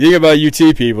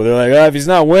UT people. They're like, if he's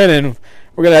not winning,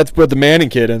 we're gonna have to put the Manning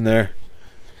kid in there.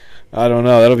 I don't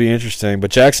know. That'll be interesting.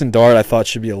 But Jackson Dart, I thought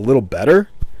should be a little better.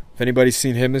 If anybody's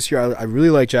seen him this year, I really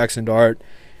like Jackson Dart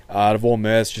out of Ole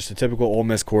Miss. Just a typical Ole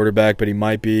Miss quarterback, but he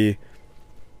might be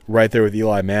right there with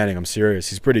Eli Manning. I'm serious.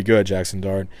 He's pretty good, Jackson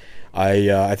Dart.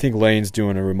 I think Lane's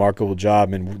doing a remarkable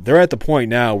job, and they're at the point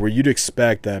now where you'd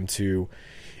expect them to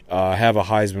have a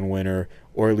Heisman winner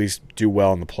or at least do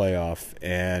well in the playoff.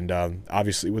 And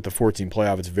obviously with the 14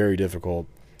 playoff, it's very difficult.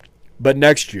 But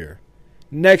next year,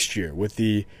 with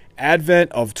the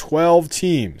advent of 12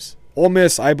 teams, Ole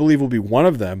Miss, I believe, will be one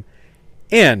of them.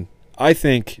 And I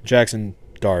think Jackson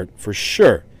Dart, for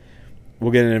sure,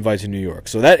 will get an invite to New York.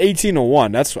 So that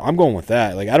 18-1, I'm going with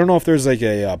that. I don't know if there's like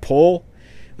a poll,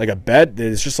 like a bet that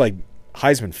is just like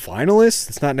Heisman finalists.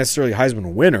 It's not necessarily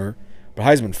Heisman winner, but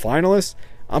Heisman finalists.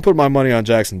 I'm putting my money on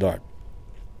Jackson Dart.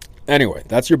 Anyway,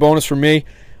 that's your bonus for me.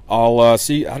 I'll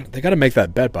see. They got to make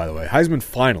that bet, by the way. Heisman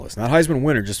finalist, not Heisman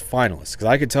winner, just finalist. Because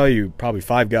I could tell you probably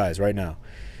 5 guys right now.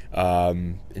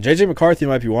 And J.J. McCarthy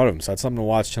might be one of them, so that's something to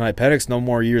watch tonight. Penix, no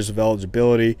more years of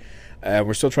eligibility.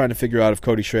 We're still trying to figure out if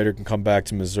Cody Schrader can come back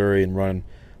to Missouri and run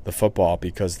the football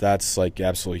because that's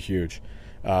absolutely huge.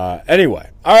 Anyway,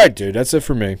 all right, dude, that's it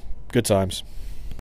for me. Good times.